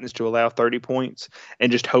Titans to allow 30 points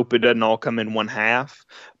and just hope it doesn't all come in one half.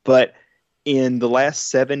 But in the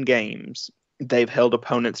last 7 games, they've held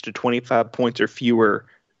opponents to 25 points or fewer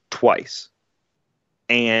twice.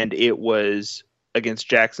 And it was against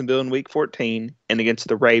Jacksonville in Week 14 and against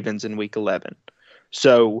the Ravens in Week 11.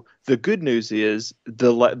 So the good news is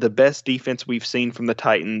the best defense we've seen from the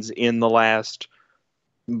Titans in the last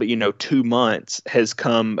 2 months has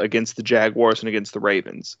come against the Jaguars and against the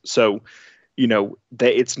Ravens. So,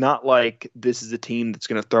 it's not like this is a team that's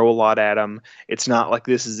going to throw a lot at them. It's not like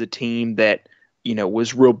this is a team that,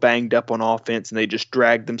 was real banged up on offense and they just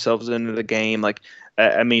dragged themselves into the game. Like,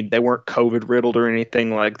 they weren't COVID riddled or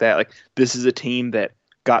anything like that. Like, this is a team that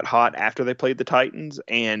got hot after they played the Titans,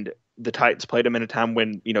 and the Titans played them in a time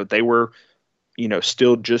when, they were,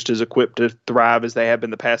 still just as equipped to thrive as they have been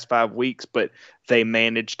the past 5 weeks, but they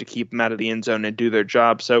managed to keep them out of the end zone and do their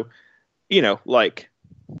job. So,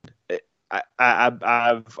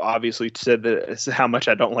 I've obviously said that how much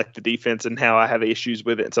I don't like the defense and how I have issues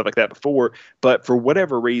with it and stuff like that before, but for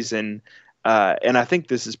whatever reason, and I think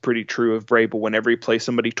this is pretty true of Vrabel, whenever he plays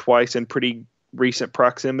somebody twice in pretty recent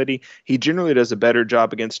proximity, he generally does a better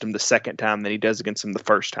job against them the second time than he does against them the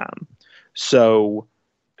first time. So,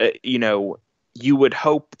 you would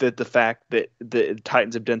hope that the fact that the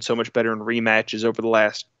Titans have done so much better in rematches over the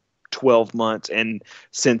last 12 months, and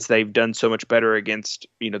since they've done so much better against,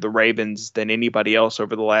 the Ravens than anybody else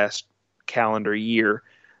over the last calendar year,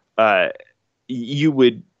 you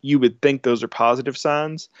would think those are positive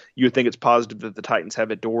signs. You would think it's positive that the Titans have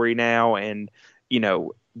Adoree now, and,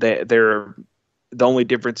 they're the only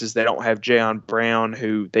difference is they don't have Jayon Brown,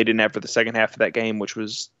 who they didn't have for the second half of that game, which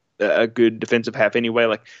was a good defensive half anyway.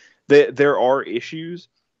 Like, there are issues,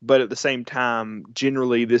 but at the same time,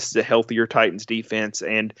 generally this is a healthier Titans defense,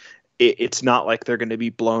 and it's not like they're going to be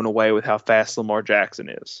blown away with how fast Lamar Jackson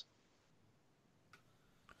is.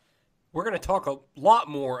 We're going to talk a lot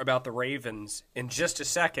more about the Ravens in just a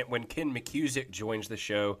second when Ken McCusick joins the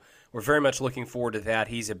show. We're very much looking forward to that.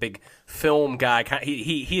 He's a big film guy.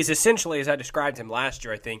 He is essentially, as I described him last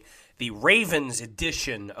year, I think, the Ravens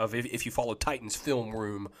edition of, if you follow Titans Film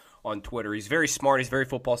Room on Twitter. He's very smart. He's very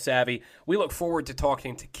football savvy. We look forward to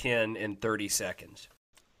talking to Ken in 30 seconds.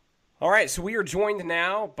 All right, so we are joined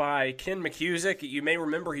now by Ken McCusick. You may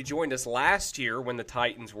remember he joined us last year when the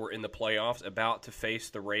Titans were in the playoffs about to face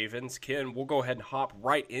the Ravens. Ken, we'll go ahead and hop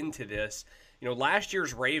right into this. Last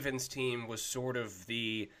year's Ravens team was sort of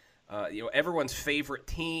the everyone's favorite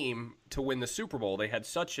team to win the Super Bowl. They had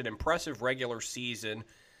such an impressive regular season.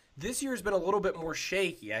 This year's been a little bit more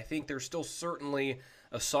shaky. I think they're still certainly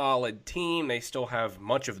a solid team. They still have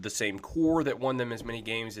much of the same core that won them as many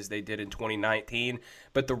games as they did in 2019,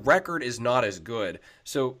 but the record is not as good.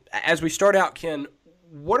 So as we start out, Ken,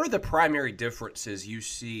 what are the primary differences you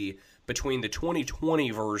see between the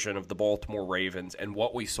 2020 version of the Baltimore Ravens and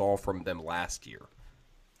what we saw from them last year?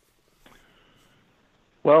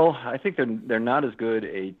 Well, I think they're not as good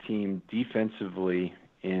a team defensively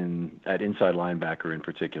at inside linebacker in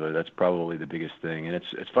particular. That's probably the biggest thing. And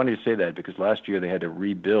it's funny to say that because last year they had to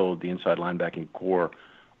rebuild the inside linebacking core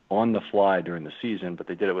on the fly during the season, but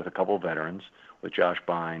they did it with a couple of veterans, with Josh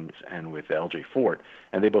Bynes and with L.J. Fort,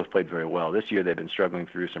 and they both played very well. This year they've been struggling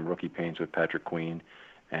through some rookie pains with Patrick Queen,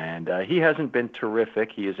 and he hasn't been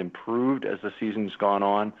terrific. He has improved as the season's gone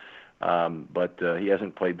on, but he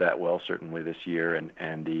hasn't played that well certainly this year,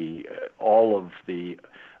 and all of the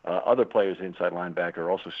other players inside linebacker are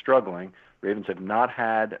also struggling. Ravens have not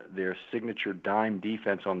had their signature dime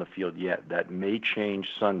defense on the field yet. That may change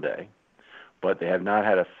Sunday, but they have not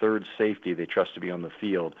had a third safety they trust to be on the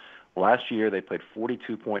field. Last year, they played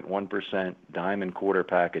 42.1% dime and quarter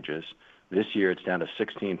packages. This year, it's down to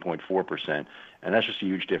 16.4%, and that's just a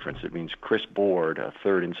huge difference. It means Chris Board, a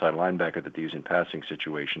third inside linebacker that they use in passing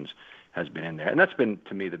situations, has been in there. And that's been,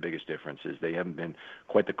 to me, the biggest difference is they haven't been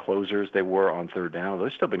quite the closers they were on third down.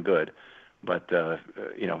 They've still been good, but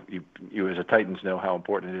you as a Titans know how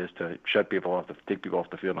important it is to take people off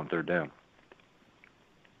the field on third down.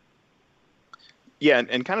 Yeah,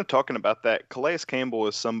 and kind of talking about that, Calais Campbell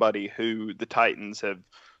is somebody who the Titans have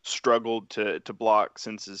struggled to block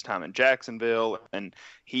since his time in Jacksonville, and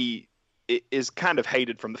he is kind of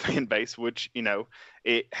hated from the fan base, which,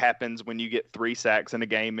 it happens when you get 3 sacks in a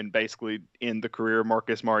game and basically end the career of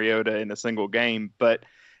Marcus Mariota in a single game. But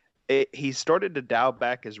he started to dial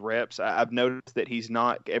back his reps. I've noticed that he's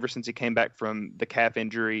not, ever since he came back from the calf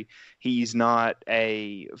injury, he's not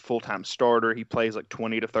a full-time starter. He plays like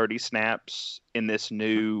 20 to 30 snaps in this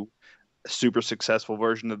new super successful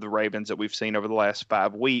version of the Ravens that we've seen over the last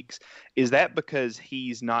 5 weeks. Is that because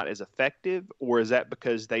he's not as effective, or is that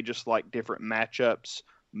because they just like different matchups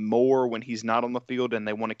more when he's not on the field and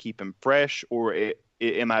they want to keep him fresh, or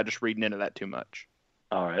am I just reading into that too much?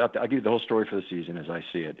 All right, I'll give you the whole story for the season as I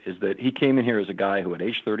see it, is that he came in here as a guy who at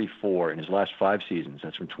age 34 in his last 5 seasons,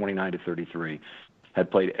 that's from 29 to 33,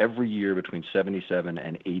 had played every year between 77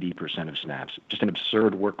 and 80% of snaps. Just an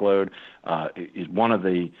absurd workload. He's one of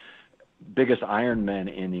the biggest Iron Men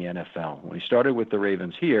in the NFL. When he started with the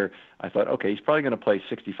Ravens here, I thought, okay, he's probably going to play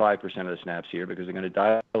 65% of the snaps here because they're going to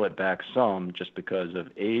dial it back some just because of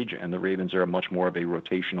age, and the Ravens are much more of a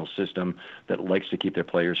rotational system that likes to keep their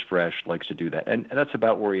players fresh, likes to do that. And that's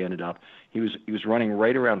about where he ended up. He was running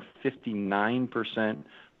right around 59%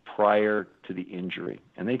 prior to the injury.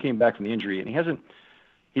 And then he came back from the injury, and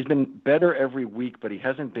he's been better every week, but he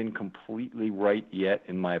hasn't been completely right yet,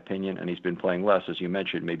 in my opinion, and he's been playing less, as you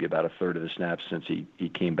mentioned, maybe about a third of the snaps since he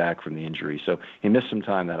came back from the injury. So he missed some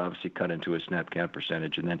time. That obviously cut into his snap count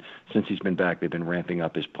percentage, and then since he's been back, they've been ramping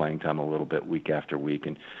up his playing time a little bit week after week.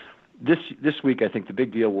 And this week, I think the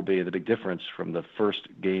big deal will be the big difference from the first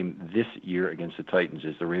game this year against the Titans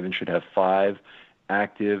is the Ravens should have 5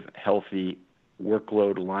 active, healthy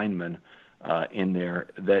workload linemen in there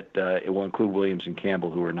that it will include Williams and Campbell,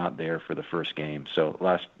 who are not there for the first game. So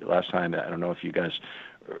last time, I don't know if you guys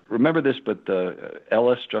remember this, but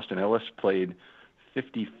Justin Ellis played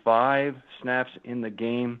 55 snaps in the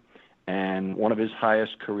game, and one of his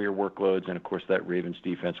highest career workloads. And of course, that Ravens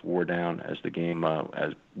defense wore down as the game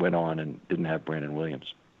went on and didn't have Brandon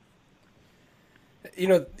Williams.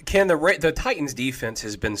 Ken, the Titans' defense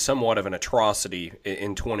has been somewhat of an atrocity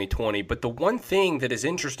in 2020, but the one thing that is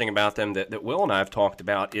interesting about them that Will and I have talked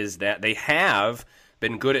about is that they have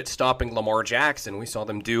been good at stopping Lamar Jackson. We saw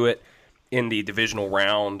them do it in the divisional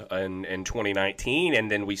round in 2019,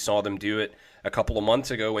 and then we saw them do it a couple of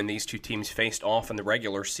months ago when these two teams faced off in the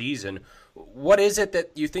regular season. What is it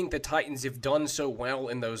that you think the Titans have done so well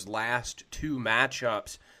in those last 2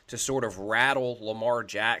 matchups to sort of rattle Lamar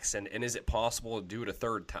Jackson, and is it possible to do it a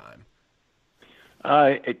third time?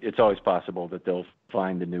 It's always possible that they'll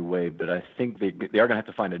find a new way, but I think they are going to have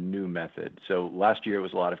to find a new method. So last year it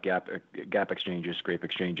was a lot of gap exchanges, scrape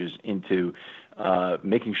exchanges into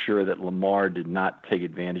making sure that Lamar did not take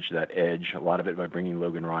advantage of that edge. A lot of it by bringing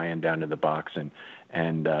Logan Ryan down to the box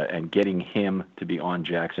and getting him to be on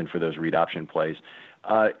Jackson for those read option plays.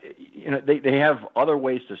 They have other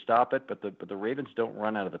ways to stop it, but the Ravens don't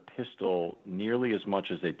run out of the pistol nearly as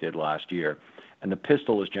much as they did last year. And the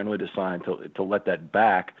pistol is generally designed to let that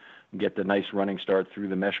back get the nice running start through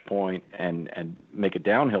the mesh point and make a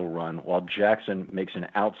downhill run, while Jackson makes an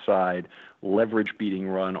outside leverage beating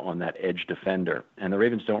run on that edge defender. And the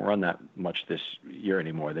Ravens don't run that much this year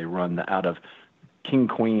anymore. They run out of king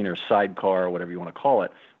queen or sidecar or whatever you want to call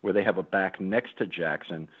it, where they have a back next to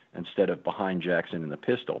Jackson instead of behind Jackson in the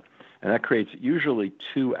pistol. And that creates usually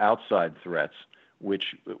 2 outside threats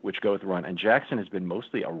which go with the run. And Jackson has been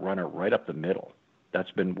mostly a runner right up the middle.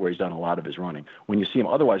 That's been where he's done a lot of his running. When you see him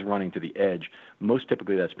otherwise running to the edge, most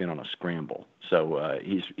typically that's been on a scramble. So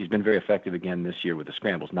he's been very effective again this year with the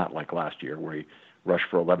scrambles, not like last year where he rushed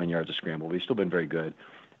for 11 yards of scramble. But he's still been very good.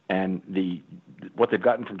 And what they've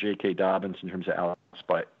gotten from J.K. Dobbins in terms of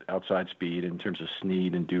outside speed, in terms of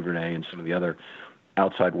Snead and Duvernay and some of the other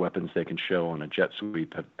outside weapons they can show on a jet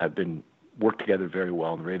sweep have been worked together very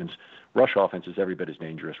well. And the Ravens' rush offense is every bit as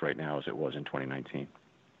dangerous right now as it was in 2019.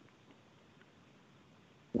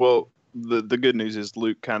 Well, the good news is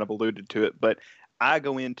Luke kind of alluded to it, but I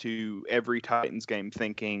go into every Titans game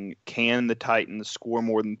thinking, can the Titans score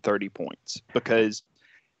more than 30 points? Because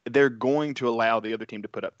they're going to allow the other team to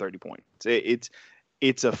put up 30 points.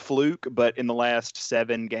 It's a fluke, but in the last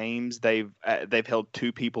 7 games, they've held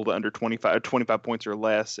 2 people to under 25 points or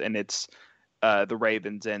less, and it's the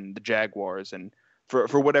Ravens and the Jaguars. And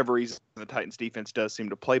for whatever reason, the Titans defense does seem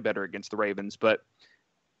to play better against the Ravens, but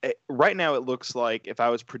right now, it looks like if I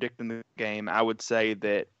was predicting the game, I would say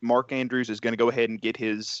that Mark Andrews is going to go ahead and get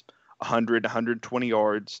his 100, 120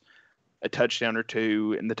 yards, a touchdown or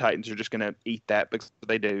 2, and the Titans are just going to eat that because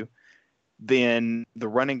they do. Then the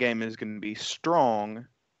running game is going to be strong.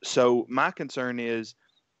 So my concern is,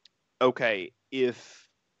 okay, if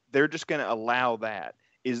they're just going to allow that,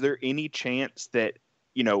 is there any chance that,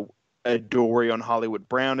 Dorian Hollywood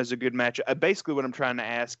Brown is a good matchup? Basically, what I'm trying to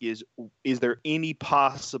ask is there any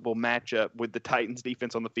possible matchup with the Titans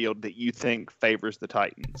defense on the field that you think favors the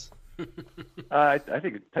Titans? I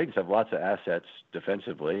think the Titans have lots of assets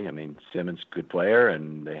defensively. I mean, Simmons, good player,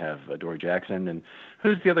 and they have Adoree Jackson. And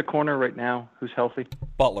who's the other corner right now? Who's healthy?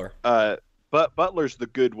 Butler. But Butler's the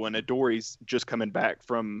good one. Adoree's just coming back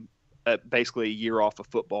from basically a year off of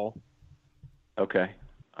football. Okay.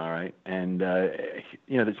 All right. And,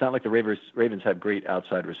 it's not like the Ravens have great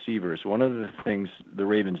outside receivers. One of the things the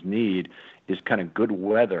Ravens need is kind of good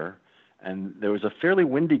weather. And there was a fairly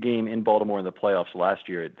windy game in Baltimore in the playoffs last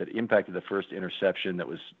year that impacted the first interception that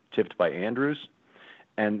was tipped by Andrews.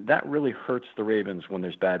 And that really hurts the Ravens when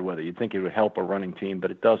there's bad weather. You'd think it would help a running team,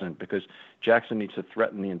 but it doesn't, because Jackson needs to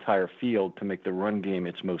threaten the entire field to make the run game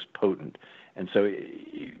its most potent. And so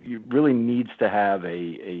you really needs to have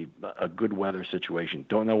a good weather situation.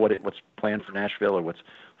 Don't know what's planned for Nashville or what's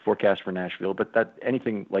forecast for Nashville, but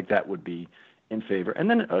anything like that would be in favor. And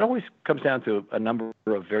then it always comes down to a number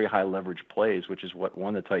of very high leverage plays, which is what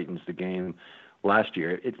won the Titans the game last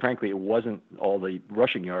year. Frankly, it wasn't all the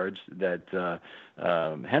rushing yards that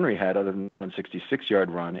Henry had, other than one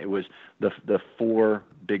 66-yard run. It was the 4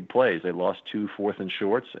 big plays. They lost 2 4th and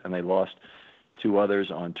shorts, and they lost 2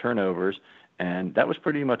 others on turnovers. And that was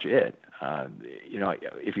pretty much it.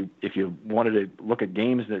 If you wanted to look at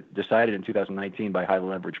games that decided in 2019 by high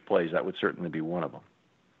leverage plays, that would certainly be one of them.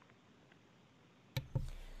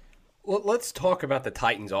 Well, let's talk about the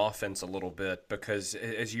Titans offense a little bit, because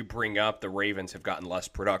as you bring up, the Ravens have gotten less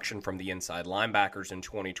production from the inside linebackers in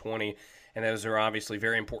 2020, and those are obviously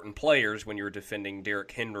very important players when you're defending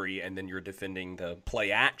Derrick Henry and then you're defending the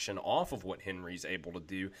play action off of what Henry's able to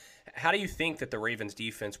do. How do you think that the Ravens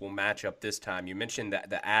defense will match up this time? You mentioned that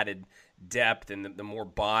the added depth and the more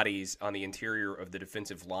bodies on the interior of the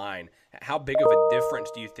defensive line. How big of a difference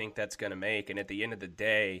do you think that's going to make? And at the end of the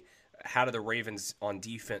day, how do the Ravens on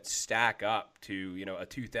defense stack up to, a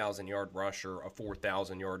 2,000-yard rusher, a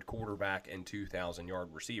 4,000-yard quarterback, and 2,000-yard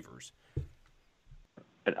receivers?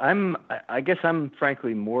 I guess I'm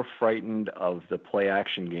frankly more frightened of the play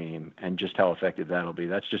action game and just how effective that'll be.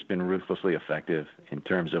 That's just been ruthlessly effective in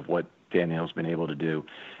terms of what Tannehill's been able to do.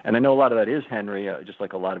 And I know a lot of that is Henry, just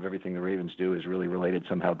like a lot of everything the Ravens do is really related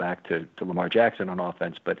somehow back to Lamar Jackson on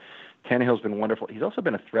offense. But Tannehill's been wonderful. He's also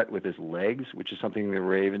been a threat with his legs, which is something the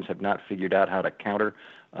Ravens have not figured out how to counter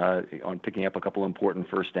on picking up a couple important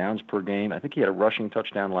first downs per game. I think he had a rushing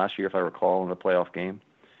touchdown last year, if I recall, in the playoff game.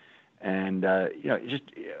 And,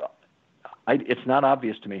 it's not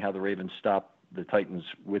obvious to me how the Ravens stop the Titans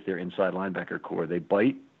with their inside linebacker core. They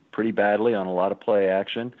bite pretty badly on a lot of play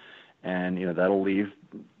action, and, that'll leave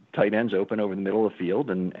tight ends open over the middle of the field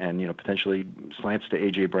and potentially slants to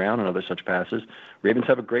A.J. Brown and other such passes. Ravens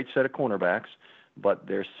have a great set of cornerbacks, but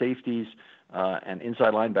their safeties and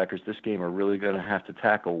inside linebackers this game are really going to have to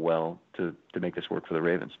tackle well to make this work for the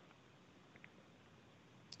Ravens.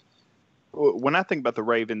 When I think about the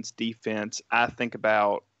Ravens defense, I think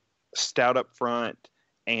about stout up front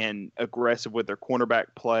and aggressive with their cornerback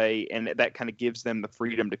play, and that kind of gives them the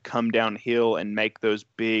freedom to come downhill and make those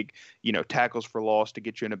big, tackles for loss to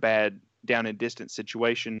get you in a bad down and distance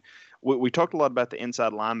situation. We talked a lot about the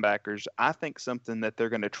inside linebackers. I think something that they're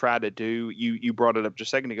going to try to do, you brought it up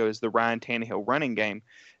just a second ago, is the Ryan Tannehill running game.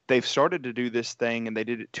 they've started to do this thing, and they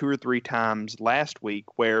did it 2 or 3 times last week,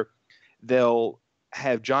 where they'll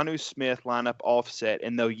have Jonnu Smith line up offset,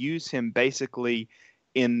 and they'll use him basically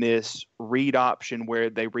in this read option where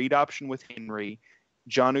they read option with Henry.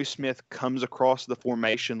 Jonnu Smith comes across the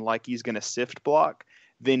formation like he's going to sift block.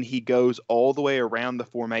 Then he goes all the way around the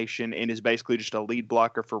formation and is basically just a lead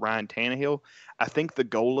blocker for Ryan Tannehill. I think the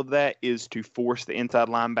goal of that is to force the inside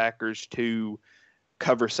linebackers to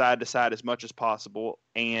cover side to side as much as possible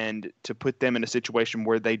and to put them in a situation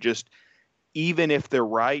where they just, even if they're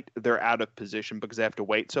right, they're out of position because they have to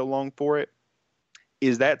wait so long for it.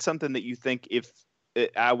 Is that something that you think, if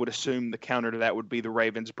I would assume the counter to that would be the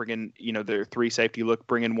Ravens bringing, their 3 safety look,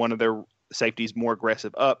 bringing one of their safeties more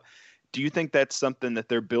aggressive up? Do you think that's something that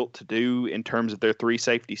they're built to do in terms of their 3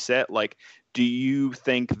 safety set? Like, do you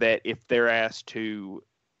think that if they're asked to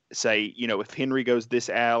say, if Henry goes this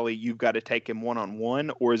alley, you've got to take him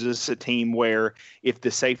one-on-one? Or is this a team where if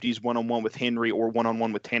the safety's one-on-one with Henry or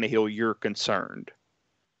one-on-one with Tannehill, you're concerned?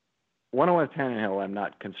 One-on-one with Tannehill, I'm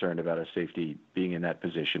not concerned about a safety being in that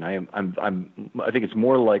position. I think it's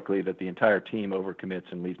more likely that the entire team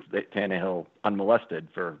overcommits and leaves Tannehill unmolested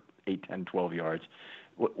for 8, 10, 12 yards.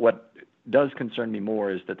 What does concern me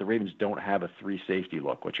more is that the Ravens don't have a 3 safety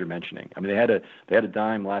look, what you're mentioning. I mean, they had a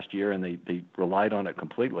dime last year, and they relied on it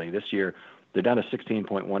completely. This year, they're down to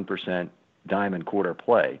 16.1% dime and quarter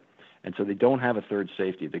play. And so they don't have a third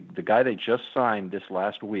safety. The guy they just signed this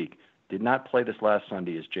last week did not play this last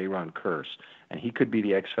Sunday is Jaron Kearse, and he could be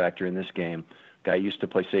the X factor in this game. Guy used to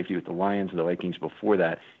play safety with the Lions and the Vikings before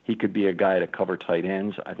that. He could be a guy to cover tight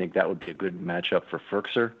ends. I think that would be a good matchup for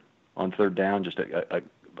Firkser on third down, just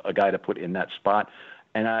a guy to put in that spot.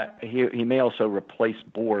 And he may also replace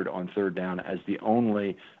Board on third down as the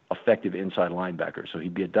only effective inside linebacker. So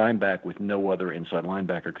he'd be a dime back with no other inside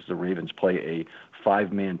linebacker because the Ravens play a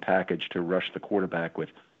 5-man package to rush the quarterback with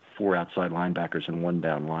 4 outside linebackers and 1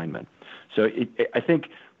 down lineman. So I think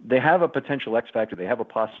they have a potential X factor. They have a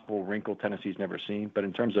possible wrinkle Tennessee's never seen. But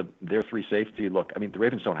in terms of their 3 safety, look, I mean, the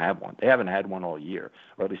Ravens don't have one. They haven't had one all year,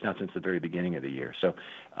 or at least not since the very beginning of the year. So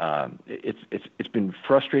it's been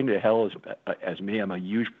frustrating to hell as me. I'm a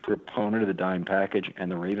huge proponent of the dime package, and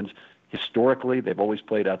the Ravens, historically, they've always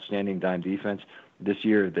played outstanding dime defense. This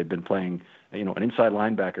year, they've been playing, an inside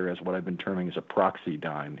linebacker as what I've been terming as a proxy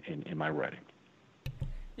dime in my writing.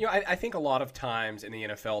 I think a lot of times in the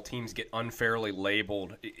NFL, teams get unfairly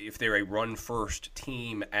labeled if they're a run-first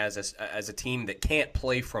team as a team that can't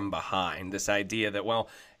play from behind. This idea that, well,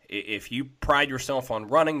 if you pride yourself on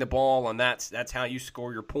running the ball and that's how you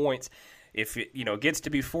score your points, if it gets to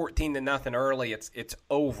be 14-0 early, it's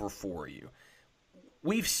over for you.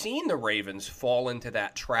 We've seen the Ravens fall into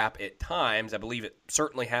that trap at times. I believe it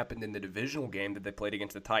certainly happened in the divisional game that they played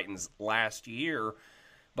against the Titans last year.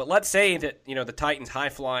 But let's say that the Titans'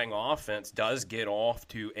 high-flying offense does get off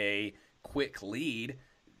to a quick lead.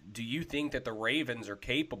 Do you think that the Ravens are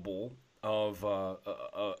capable of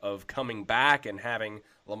coming back and having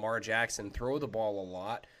Lamar Jackson throw the ball a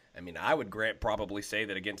lot? I mean, I would probably say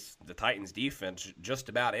that against the Titans' defense, just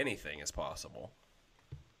about anything is possible.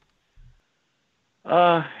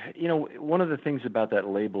 One of the things about that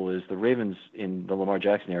label is the Ravens in the Lamar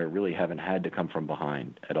Jackson era really haven't had to come from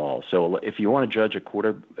behind at all. So if you want to judge a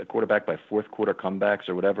quarterback by fourth quarter comebacks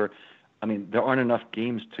or whatever, I mean, there aren't enough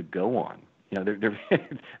games to go on.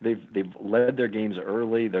 They've led their games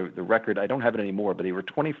early. The record, I don't have it anymore, but they were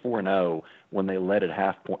 24-0 when they led at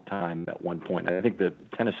half-time at one point. I think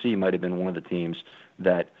that Tennessee might have been one of the teams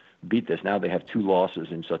that beat this. Now they have 2 losses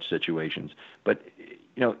in such situations. But,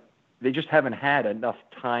 they just haven't had enough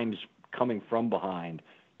times coming from behind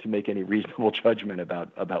to make any reasonable judgment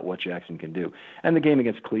about what Jackson can do. And the game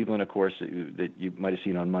against Cleveland, of course, that you might have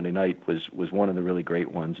seen on Monday night was one of the really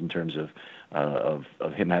great ones in terms of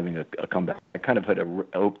him having a comeback. I kind of had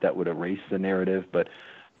hoped that would erase the narrative, but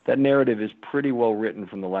that narrative is pretty well written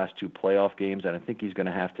from the last 2 playoff games, and I think he's going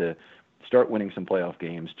to have to start winning some playoff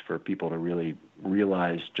games for people to really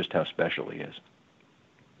realize just how special he is.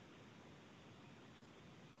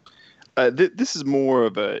 This is more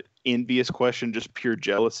of a envious question, just pure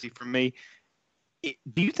jealousy from me.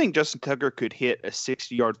 Do you think Justin Tucker could hit a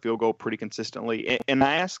 60-yard field goal pretty consistently? And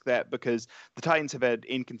I ask that because the Titans have had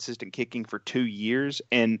inconsistent kicking for 2 years,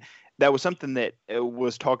 and that was something that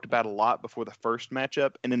was talked about a lot before the first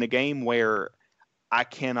matchup. And in a game where I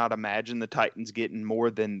cannot imagine the Titans getting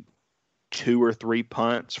more than 2 or 3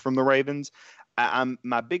 punts from the Ravens,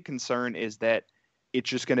 my big concern is that it's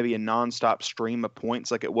just going to be a nonstop stream of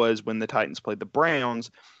points like it was when the Titans played the Browns.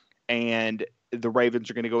 And the Ravens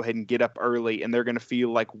are going to go ahead and get up early, and they're going to feel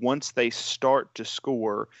like once they start to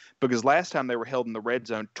score, because last time they were held in the red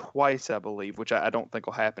zone twice, I believe, which I don't think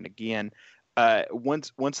will happen again.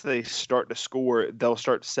 Once they start to score, they'll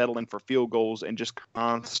start settling for field goals and just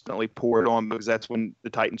constantly pour it on, because that's when the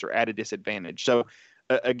Titans are at a disadvantage. So,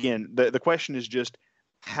 again, the question is just,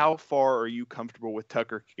 how far are you comfortable with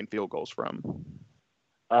Tucker kicking field goals from?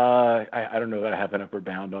 I don't know that I have an upper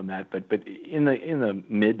bound on that, but in the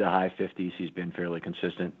mid to high 50s, he's been fairly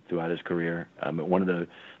consistent throughout his career. One of the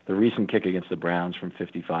recent kick against the Browns from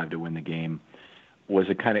 55 to win the game was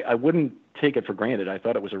a kind of, I wouldn't take it for granted. I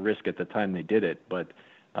thought it was a risk at the time they did it, but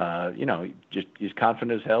he's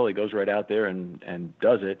confident as hell. He goes right out there and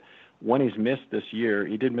does it. One he's missed this year,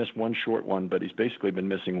 he did miss one short one, but he's basically been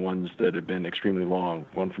missing ones that have been extremely long.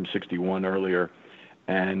 One from 61 earlier.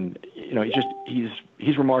 And,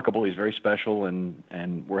 he's remarkable. He's very special,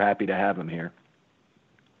 and we're happy to have him here.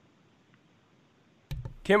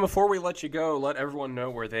 Kim, before we let you go, let everyone know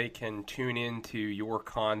where they can tune into your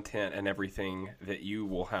content and everything that you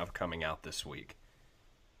will have coming out this week.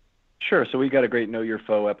 Sure. So we got a great Know Your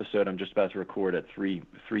Foe episode I'm just about to record at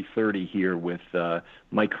 3:30 here with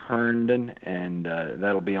Mike Herndon, and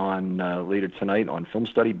that'll be on later tonight on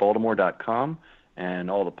filmstudybaltimore.com.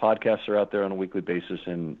 And all the podcasts are out there on a weekly basis,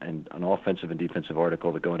 and an offensive and defensive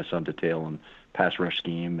article that go into some detail on pass rush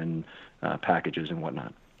scheme and packages and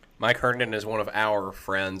whatnot. Mike Herndon is one of our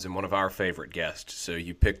friends and one of our favorite guests, so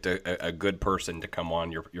you picked a good person to come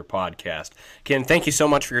on your podcast. Ken, thank you so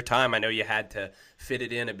much for your time. I know you had to fit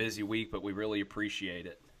it in a busy week, but we really appreciate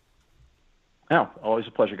it. Oh, always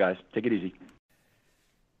a pleasure, guys. Take it easy.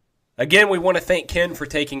 Again, we want to thank Ken for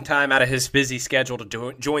taking time out of his busy schedule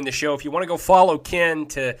to join the show. If you want to go follow Ken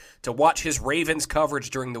to watch his Ravens coverage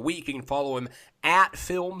during the week, you can follow him at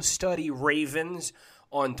Film Study Ravens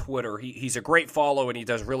on Twitter. He's a great follow, and he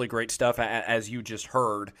does really great stuff, as you just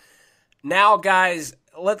heard. Now, guys,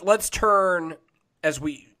 let's turn, as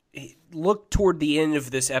we look toward the end of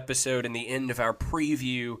this episode and the end of our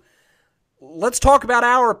preview, let's talk about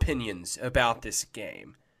our opinions about this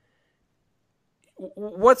game.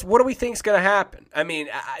 What do we think is going to happen? I mean,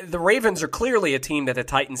 the Ravens are clearly a team that the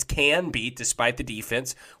Titans can beat despite the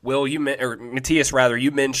defense. Matthias,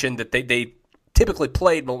 you mentioned that they typically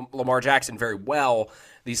played Lamar Jackson very well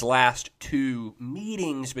these last two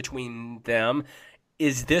meetings between them.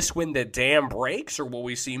 Is this when the dam breaks, or will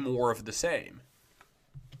we see more of the same?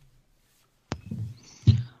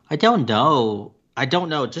 I don't know.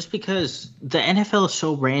 Just because the NFL is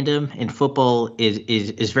so random and football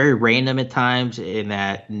is very random at times, in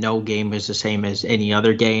that no game is the same as any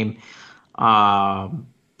other game.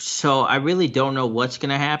 So I really don't know what's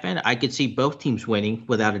going to happen. I could see both teams winning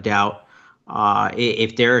without a doubt.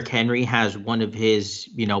 If Derrick Henry has one of his,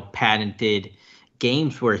 patented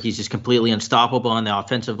games where he's just completely unstoppable and the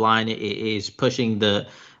offensive line is pushing the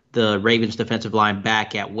Ravens defensive line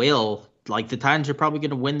back at will, like, the Titans are probably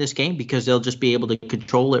going to win this game because they'll just be able to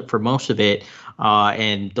control it for most of it,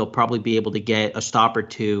 and they'll probably be able to get a stop or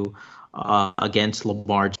two against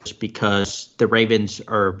Lamar, just because the Ravens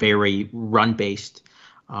are very run-based,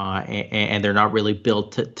 and they're not really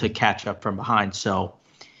built to catch up from behind. So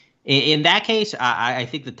in that case, I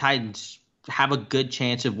think the Titans have a good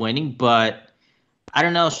chance of winning, but I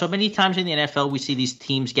don't know. So many times in the NFL, we see these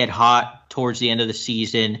teams get hot towards the end of the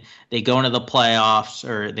season. They go into the playoffs,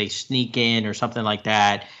 or they sneak in or something like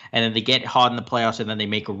that, and then they get hot in the playoffs, and then they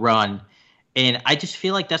make a run. And I just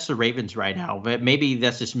feel like that's the Ravens right now. But maybe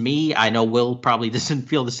that's just me. I know Will probably doesn't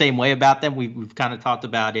feel the same way about them. We've kind of talked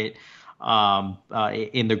about it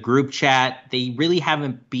in the group chat. They really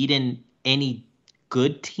haven't beaten any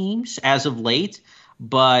good teams as of late,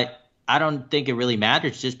 but I don't think it really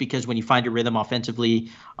matters, just because when you find your rhythm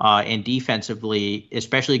offensively and defensively,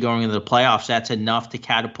 especially going into the playoffs, that's enough to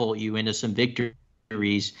catapult you into some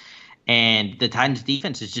victories. And the Titans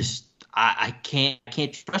defense is just, I can't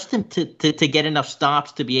trust them to get enough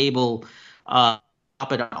stops to be able stop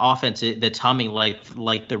an offense that's humming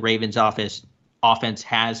like the Ravens offense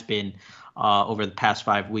has been over the past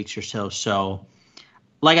 5 weeks or so. So,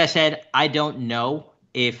 like I said, I don't know.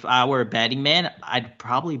 If I were a betting man, I'd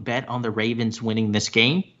probably bet on the Ravens winning this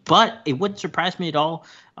game. But it wouldn't surprise me at all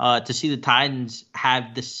to see the Titans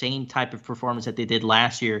have the same type of performance that they did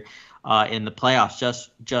last year in the playoffs,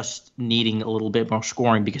 just needing a little bit more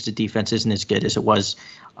scoring because the defense isn't as good as it was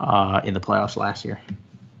in the playoffs last year.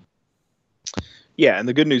 Yeah, and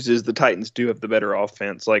the good news is the Titans do have the better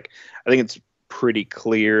offense. Like, I think it's pretty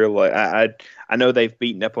clear. Like, I know they've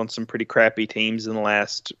beaten up on some pretty crappy teams in the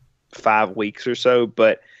last 5 weeks or so,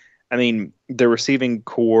 but I mean, the receiving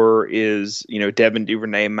core is, Devin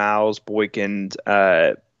Duvernay, Miles Boykin,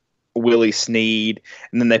 Willie Snead,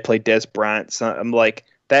 and then they play Des Bryant. So I'm like,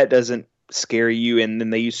 that doesn't scare you. And then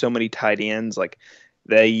they use so many tight ends. Like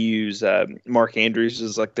they use Mark Andrews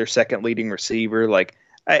as like their second leading receiver. Like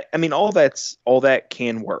I mean, all that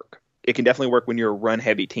can work. It can definitely work when you're a run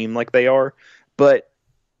heavy team like they are. But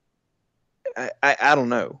I don't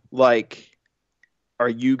know. Like, are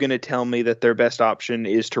you going to tell me that their best option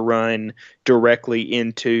is to run directly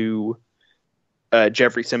into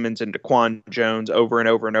Jeffrey Simmons and Daquan Jones over and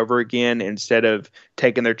over and over again instead of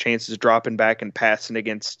taking their chances, dropping back and passing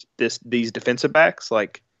against these defensive backs?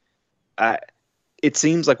 Like, it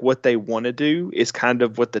seems like what they want to do is kind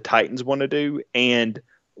of what the Titans want to do, and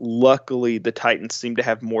luckily the Titans seem to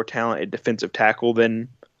have more talent at defensive tackle than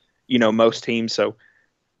most teams. So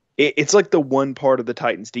it's like the one part of the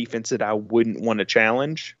Titans defense that I wouldn't want to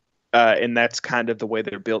challenge. And that's kind of the way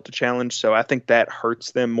they're built to challenge. So I think that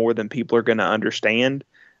hurts them more than people are going to understand.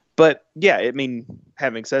 But yeah, I mean,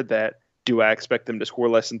 having said that, do I expect them to score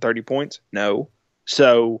less than 30 points? No.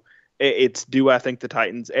 So it's, do I think the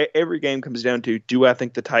Titans, every game comes down to, do I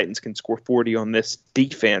think the Titans can score 40 on this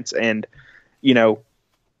defense? And,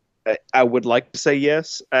 I would like to say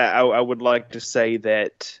yes. I would like to say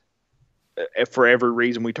that for every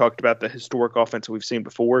reason we talked about the historic offense we've seen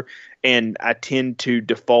before, and I tend to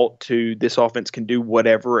default to this offense can do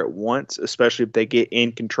whatever it wants, especially if they get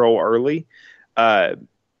in control early. I'm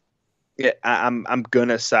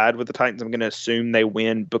gonna side with the Titans. I'm gonna assume they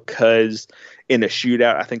win because in a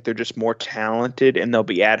shootout, I think they're just more talented and they'll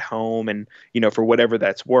be at home, and for whatever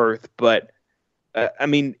that's worth. But I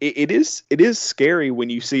mean, it is scary when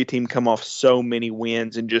you see a team come off so many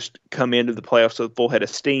wins and just come into the playoffs with a full head of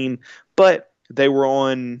steam. But they were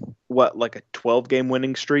on like a 12-game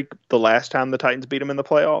winning streak the last time the Titans beat them in the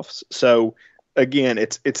playoffs. So again,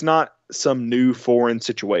 it's not some new foreign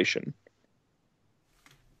situation.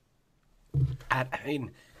 I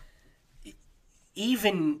mean,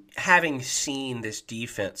 even having seen this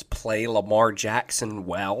defense play Lamar Jackson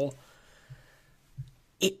well,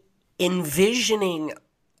 envisioning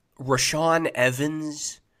Rashaan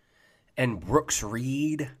Evans and Brooks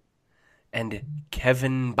Reed and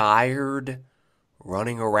Kevin Byard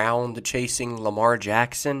running around chasing Lamar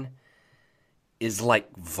Jackson is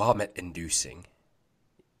like vomit-inducing.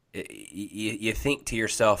 You think to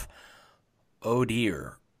yourself, oh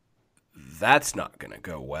dear, that's not going to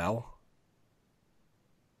go well.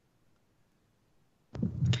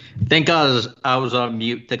 Thank God I was on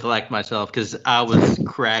mute to collect myself because I was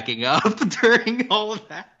cracking up during all of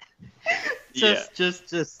that. Just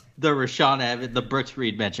the Rashaan Evans, the Brooks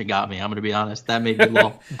Reed mention got me. I'm going to be honest, that made me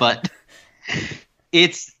low. But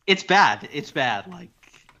it's bad. It's bad.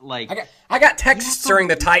 Like I got texts during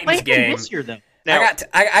the Titans game. This year, though. Now,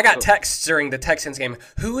 I got texts during the Texans game.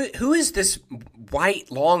 Who is this white,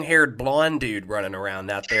 long-haired, blonde dude running around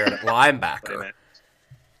out there at linebacker?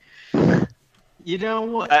 You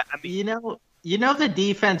know, the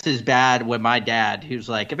defense is bad when my dad, who's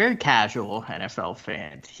like a very casual NFL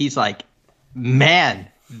fan, he's like, man,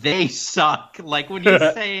 they suck. Like when you're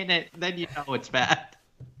saying it, then you know it's bad.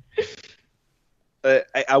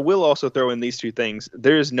 I will also throw in these two things.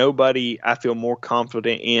 There's nobody I feel more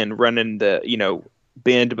confident in running the,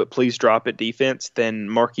 bend but please drop it defense than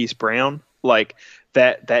Marquise Brown. Like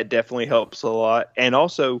that definitely helps a lot. And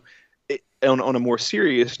also, on a more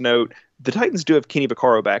serious note, the Titans do have Kenny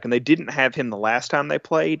Vaccaro back, and they didn't have him the last time they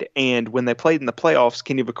played. And when they played in the playoffs,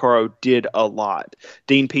 Kenny Vaccaro did a lot.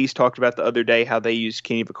 Dean Pease talked about the other day how they used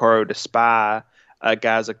Kenny Vaccaro to spy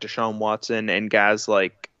guys like Deshaun Watson and guys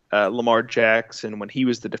like Lamar Jackson when he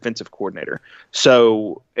was the defensive coordinator.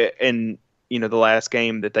 So, and the last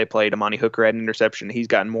game that they played, Amani Hooker had an interception. He's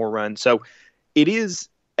gotten more runs. So it is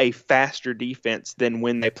a faster defense than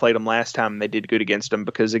when they played them last time and they did good against them,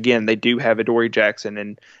 because again, they do have Adoree Jackson,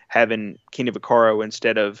 and having Kenny Vaccaro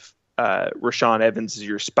instead of Rashaan Evans as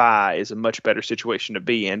your spy is a much better situation to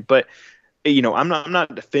be in. But I'm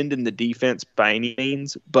not defending the defense by any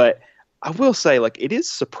means, but I will say, like, it is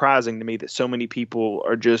surprising to me that so many people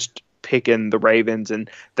are just picking the Ravens and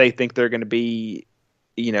they think they're going to be,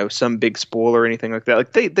 some big spoiler or anything like that.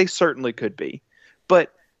 Like they certainly could be,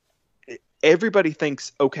 but everybody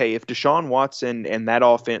thinks, okay, if Deshaun Watson and that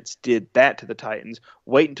offense did that to the Titans,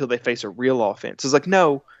 wait until they face a real offense. It's like,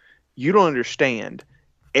 no, you don't understand.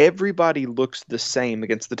 Everybody looks the same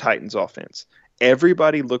against the Titans offense.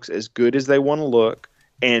 Everybody looks as good as they want to look.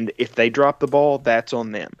 And if they drop the ball, that's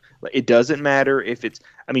on them. It doesn't matter if it's,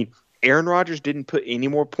 Aaron Rodgers didn't put any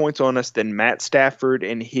more points on us than Matt Stafford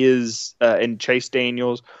and and Chase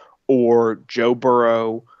Daniels or Joe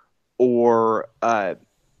Burrow or,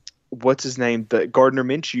 what's his name, the Gardner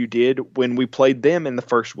Minshew did when we played them in the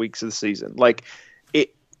first weeks of the season. Like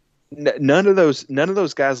none of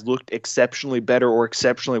those guys looked exceptionally better or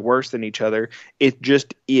exceptionally worse than each other. It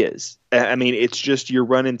just is. I mean, it's just you're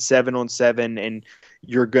running 7-on-7 and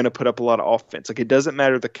you're going to put up a lot of offense. Like, it doesn't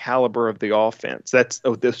matter the caliber of the offense. That's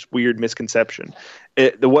this weird misconception.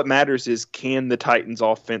 What matters is, can the Titans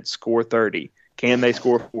offense score 30? Can they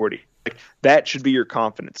score 40? Like, that should be your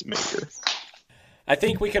confidence maker. I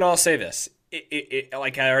think we can all say this.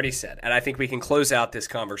 Like I already said, and I think we can close out this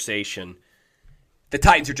conversation. The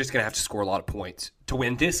Titans are just going to have to score a lot of points to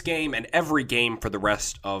win this game and every game for the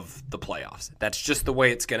rest of the playoffs. That's just the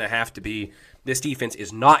way it's going to have to be. This defense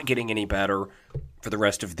is not getting any better for the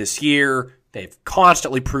rest of this year. They've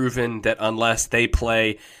constantly proven that unless they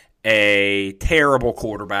play a terrible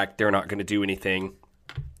quarterback, they're not going to do anything.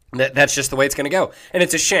 That's just the way it's going to go. And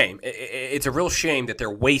it's a shame. It's a real shame that they're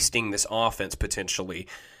wasting this offense potentially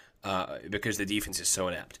because the defense is so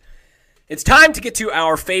inept. It's time to get to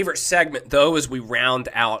our favorite segment, though, as we round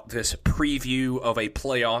out this preview of a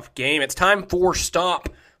playoff game. It's time for Stop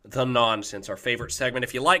the Nonsense, our favorite segment.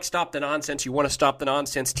 If you like Stop the Nonsense, you want to Stop the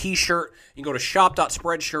Nonsense t-shirt, you can go to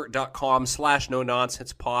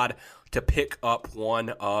shop.spreadshirt.com/no-nonsense-pod to pick up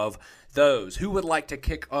one of those. Who would like to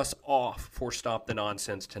kick us off for Stop the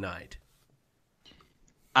Nonsense tonight?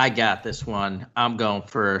 I got this one. I'm going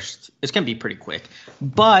first. It's going to be pretty quick,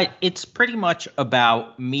 but it's pretty much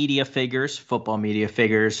about media figures, football media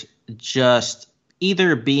figures, just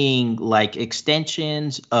either being like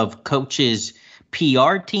extensions of coaches'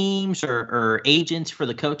 PR teams or agents for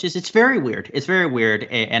the coaches. It's very weird. It's very weird,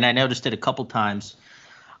 and I noticed it a couple times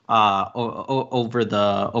over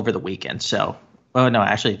the weekend. So. Oh, no,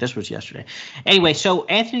 actually, this was yesterday. Anyway, so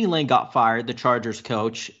Anthony Lynn got fired, the Chargers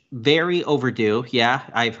coach. Very overdue. Yeah,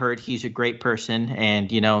 I've heard he's a great person,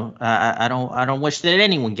 and, I don't wish that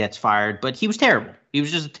anyone gets fired, but he was terrible. He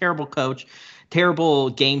was just a terrible coach, terrible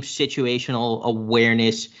game situational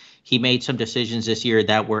awareness. He made some decisions this year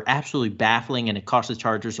that were absolutely baffling, and it cost the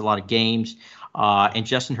Chargers a lot of games. And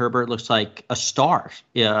Justin Herbert looks like a star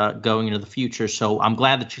going into the future, so I'm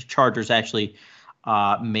glad the Chargers actually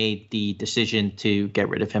made the decision to get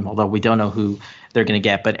rid of him, although we don't know who they're going to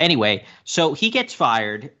get. But anyway, so he gets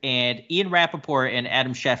fired, and Ian Rappaport and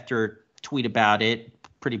Adam Schefter tweet about it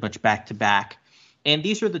pretty much back to back. And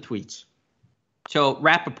these are the tweets. So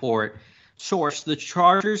Rappaport, source, the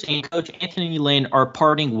Chargers and coach Anthony Lynn are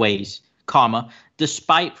parting ways,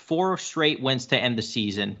 despite 4 straight wins to end the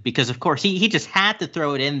season. Because, of course, he just had to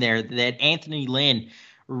throw it in there that Anthony Lynn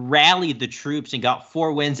rallied the troops and got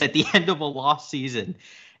 4 wins at the end of a lost season.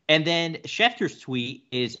 And then Schefter's tweet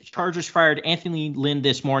is, Chargers fired Anthony Lynn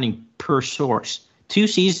this morning per source. 2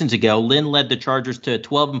 seasons ago, Lynn led the Chargers to a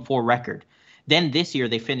 12-4 record. Then this year,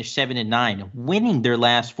 they finished 7-9, winning their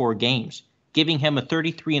last 4 games, giving him a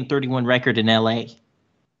 33-31 record in LA.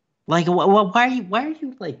 Like, why are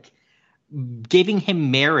you like giving him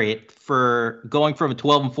merit for going from a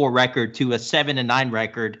 12-4 record to a 7-9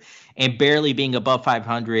 record and barely being above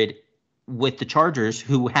 500 with the Chargers,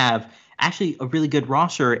 who have actually a really good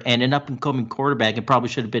roster and an up-and-coming quarterback and probably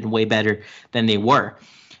should have been way better than they were.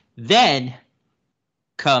 Then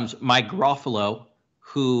comes Mike Garofalo,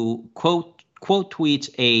 who quote tweets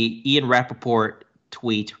a Ian Rappaport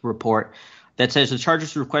report that says the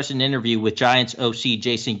Chargers requested an interview with Giants OC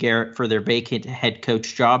Jason Garrett for their vacant head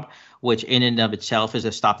coach job, which in and of itself is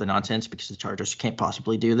a stop the nonsense because the Chargers can't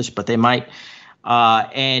possibly do this, but they might.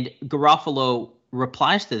 And Garofalo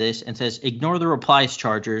replies to this and says, ignore the replies,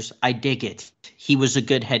 Chargers. I dig it. He was a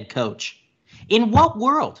good head coach. In what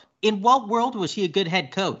world? In what world was he a good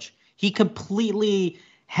head coach? He completely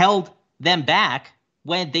held them back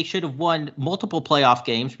when they should have won multiple playoff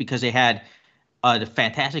games because they had a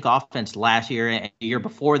fantastic offense last year and the year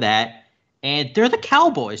before that. And they're the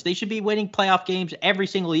Cowboys. They should be winning playoff games every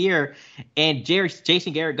single year. And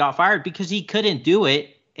Jason Garrett got fired because he couldn't do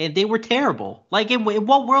it. And they were terrible. Like, in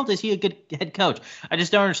what world is he a good head coach? I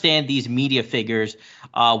just don't understand these media figures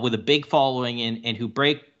with a big following and who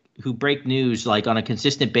break news like on a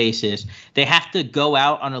consistent basis. They have to go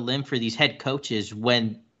out on a limb for these head coaches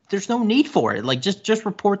when there's no need for it. Like, just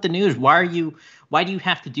report the news. Why do you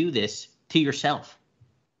have to do this to yourself?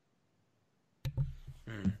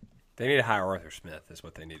 They need to hire Arthur Smith is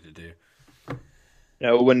what they need to do.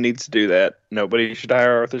 No one needs to do that. Nobody should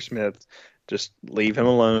hire Arthur Smith. Just leave him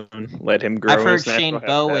alone. Let him grow. I've heard Shane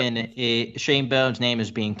Bowen's name is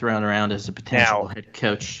being thrown around as a potential head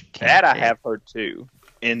coach candidate. That I have heard too.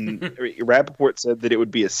 And Rappaport said that it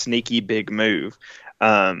would be a sneaky big move,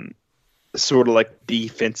 sort of like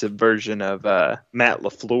defensive version of Matt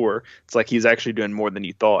LaFleur. It's like he's actually doing more than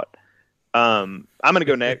you thought. I'm going to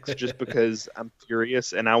go next just because I'm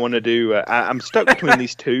curious and I want to do. I'm stuck between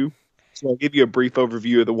these two. So I'll give you a brief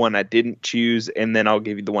overview of the one I didn't choose, and then I'll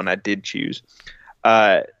give you the one I did choose.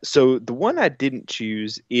 So the one I didn't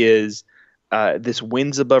choose is this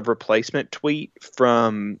wins above replacement tweet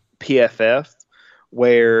from PFF,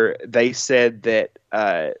 where they said that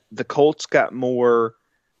the Colts got more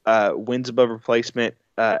wins above replacement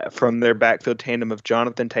from their backfield tandem of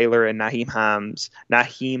Jonathan Taylor and Nyheim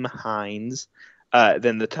Hines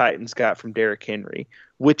than the Titans got from Derrick Henry,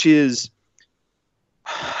 which is,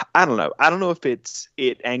 I don't know. I don't know if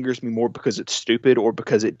it angers me more because it's stupid or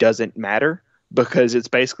because it doesn't matter. Because it's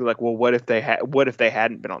basically like, well, what if they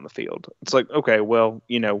hadn't been on the field? It's like, okay, well,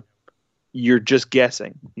 you're just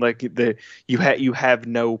guessing. Like you have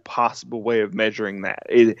no possible way of measuring that.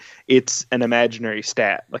 It's an imaginary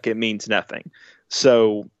stat. Like it means nothing.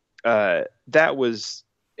 So that was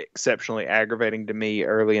exceptionally aggravating to me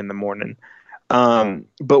early in the morning.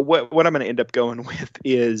 But what I'm going to end up going with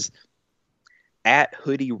is at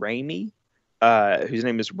Hoodie Ramey, whose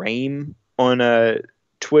name is Rame on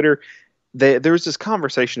Twitter. There was this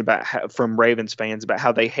conversation from Ravens fans about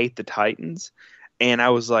how they hate the Titans, and I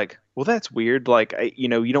was like, well, that's weird. Like, I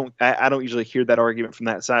don't usually hear that argument from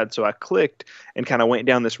that side. So I clicked and kind of went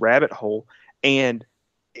down this rabbit hole, and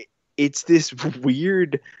it's this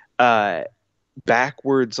weird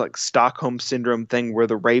backwards like Stockholm syndrome thing where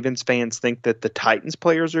the Ravens fans think that the Titans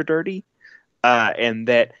players are dirty, and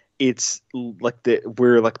that it's like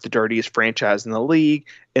we're like the dirtiest franchise in the league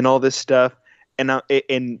and all this stuff.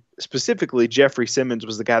 And specifically, Jeffrey Simmons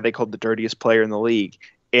was the guy they called the dirtiest player in the league.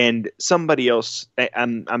 And somebody else,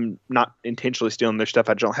 I'm not intentionally stealing their stuff,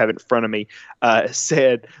 I don't have it in front of me,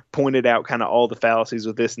 pointed out kind of all the fallacies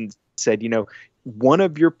with this and said, one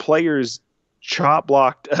of your players chop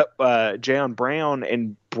blocked up Jayon Brown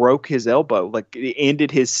and broke his elbow. Like, it ended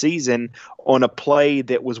his season on a play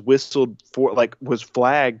that was whistled for, like, was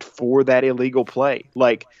flagged for that illegal play.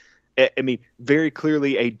 Like, I mean, very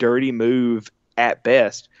clearly a dirty move at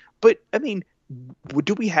best. But I mean,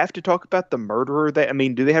 do we have to talk about the murderer?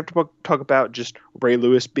 Do they have to talk about just Ray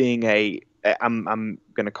Lewis being I'm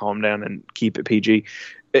going to calm down and keep it PG.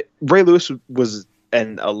 Ray Lewis was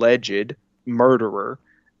an alleged murderer,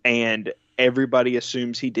 and everybody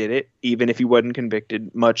assumes he did it, even if he wasn't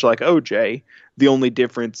convicted, much like OJ. The only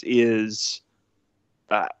difference is,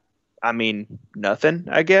 nothing,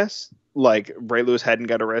 I guess. Like, Ray Lewis hadn't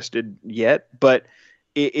got arrested yet, but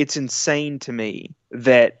it's insane to me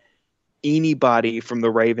that anybody from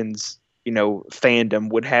the Ravens, fandom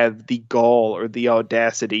would have the gall or the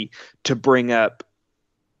audacity to bring up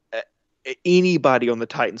anybody on the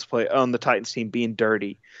Titans team being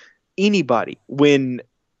dirty. Anybody, when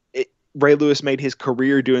Ray Lewis made his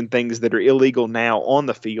career doing things that are illegal now on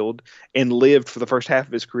the field and lived for the first half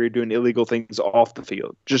of his career doing illegal things off the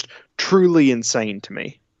field. Just truly insane to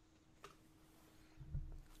me.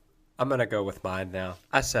 I'm going to go with mine now.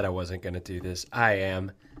 I said I wasn't going to do this. I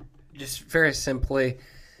am. Just very simply,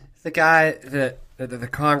 the guy the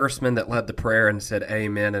congressman that led the prayer and said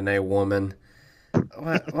amen and a woman.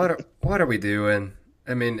 What are we doing?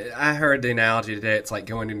 I mean, I heard the analogy today. It's like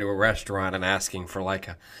going into a restaurant and asking for like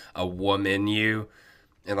a woman you.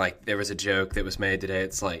 And like there was a joke that was made today.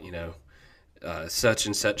 It's like, such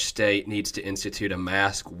and such state needs to institute a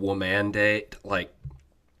mask woman-date. Like,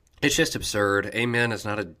 it's just absurd. Amen is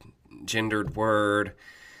not a gendered word,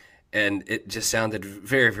 and it just sounded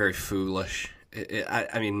very, very foolish.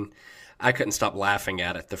 I mean, I couldn't stop laughing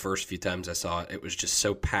at it the first few times I saw it. It was just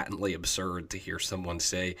so patently absurd to hear someone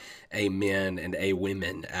say amen and a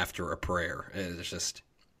women after a prayer. It's just,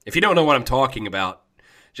 if you don't know what I'm talking about,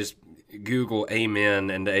 just Google amen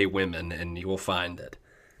and a women and you will find it.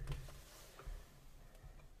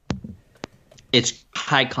 It's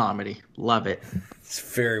high comedy. Love it. It's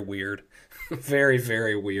very weird. Very,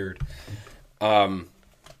 very weird. All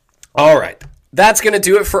right. That's going to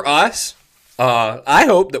do it for us. I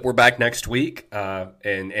hope that we're back next week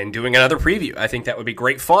and doing another preview. I think that would be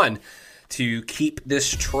great fun to keep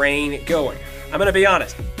this train going. I'm going to be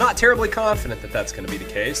honest, not terribly confident that that's going to be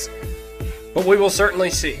the case, but we will certainly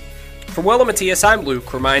see. For Will and Matthias, I'm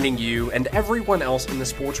Luke, reminding you and everyone else in the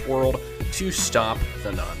sports world to stop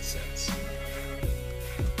the nonsense.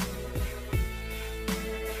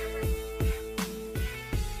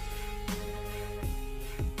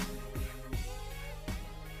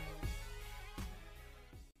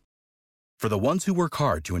 For the ones who work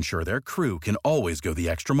hard to ensure their crew can always go the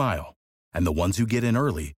extra mile, and the ones who get in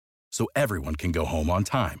early so everyone can go home on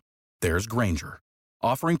time, there's Grainger,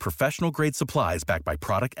 offering professional-grade supplies backed by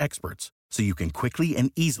product experts so you can quickly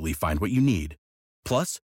and easily find what you need.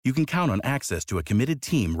 Plus, you can count on access to a committed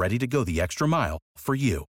team ready to go the extra mile for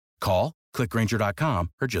you. Call, click Grainger.com,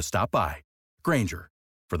 or just stop by. Grainger,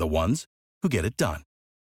 for the ones who get it done.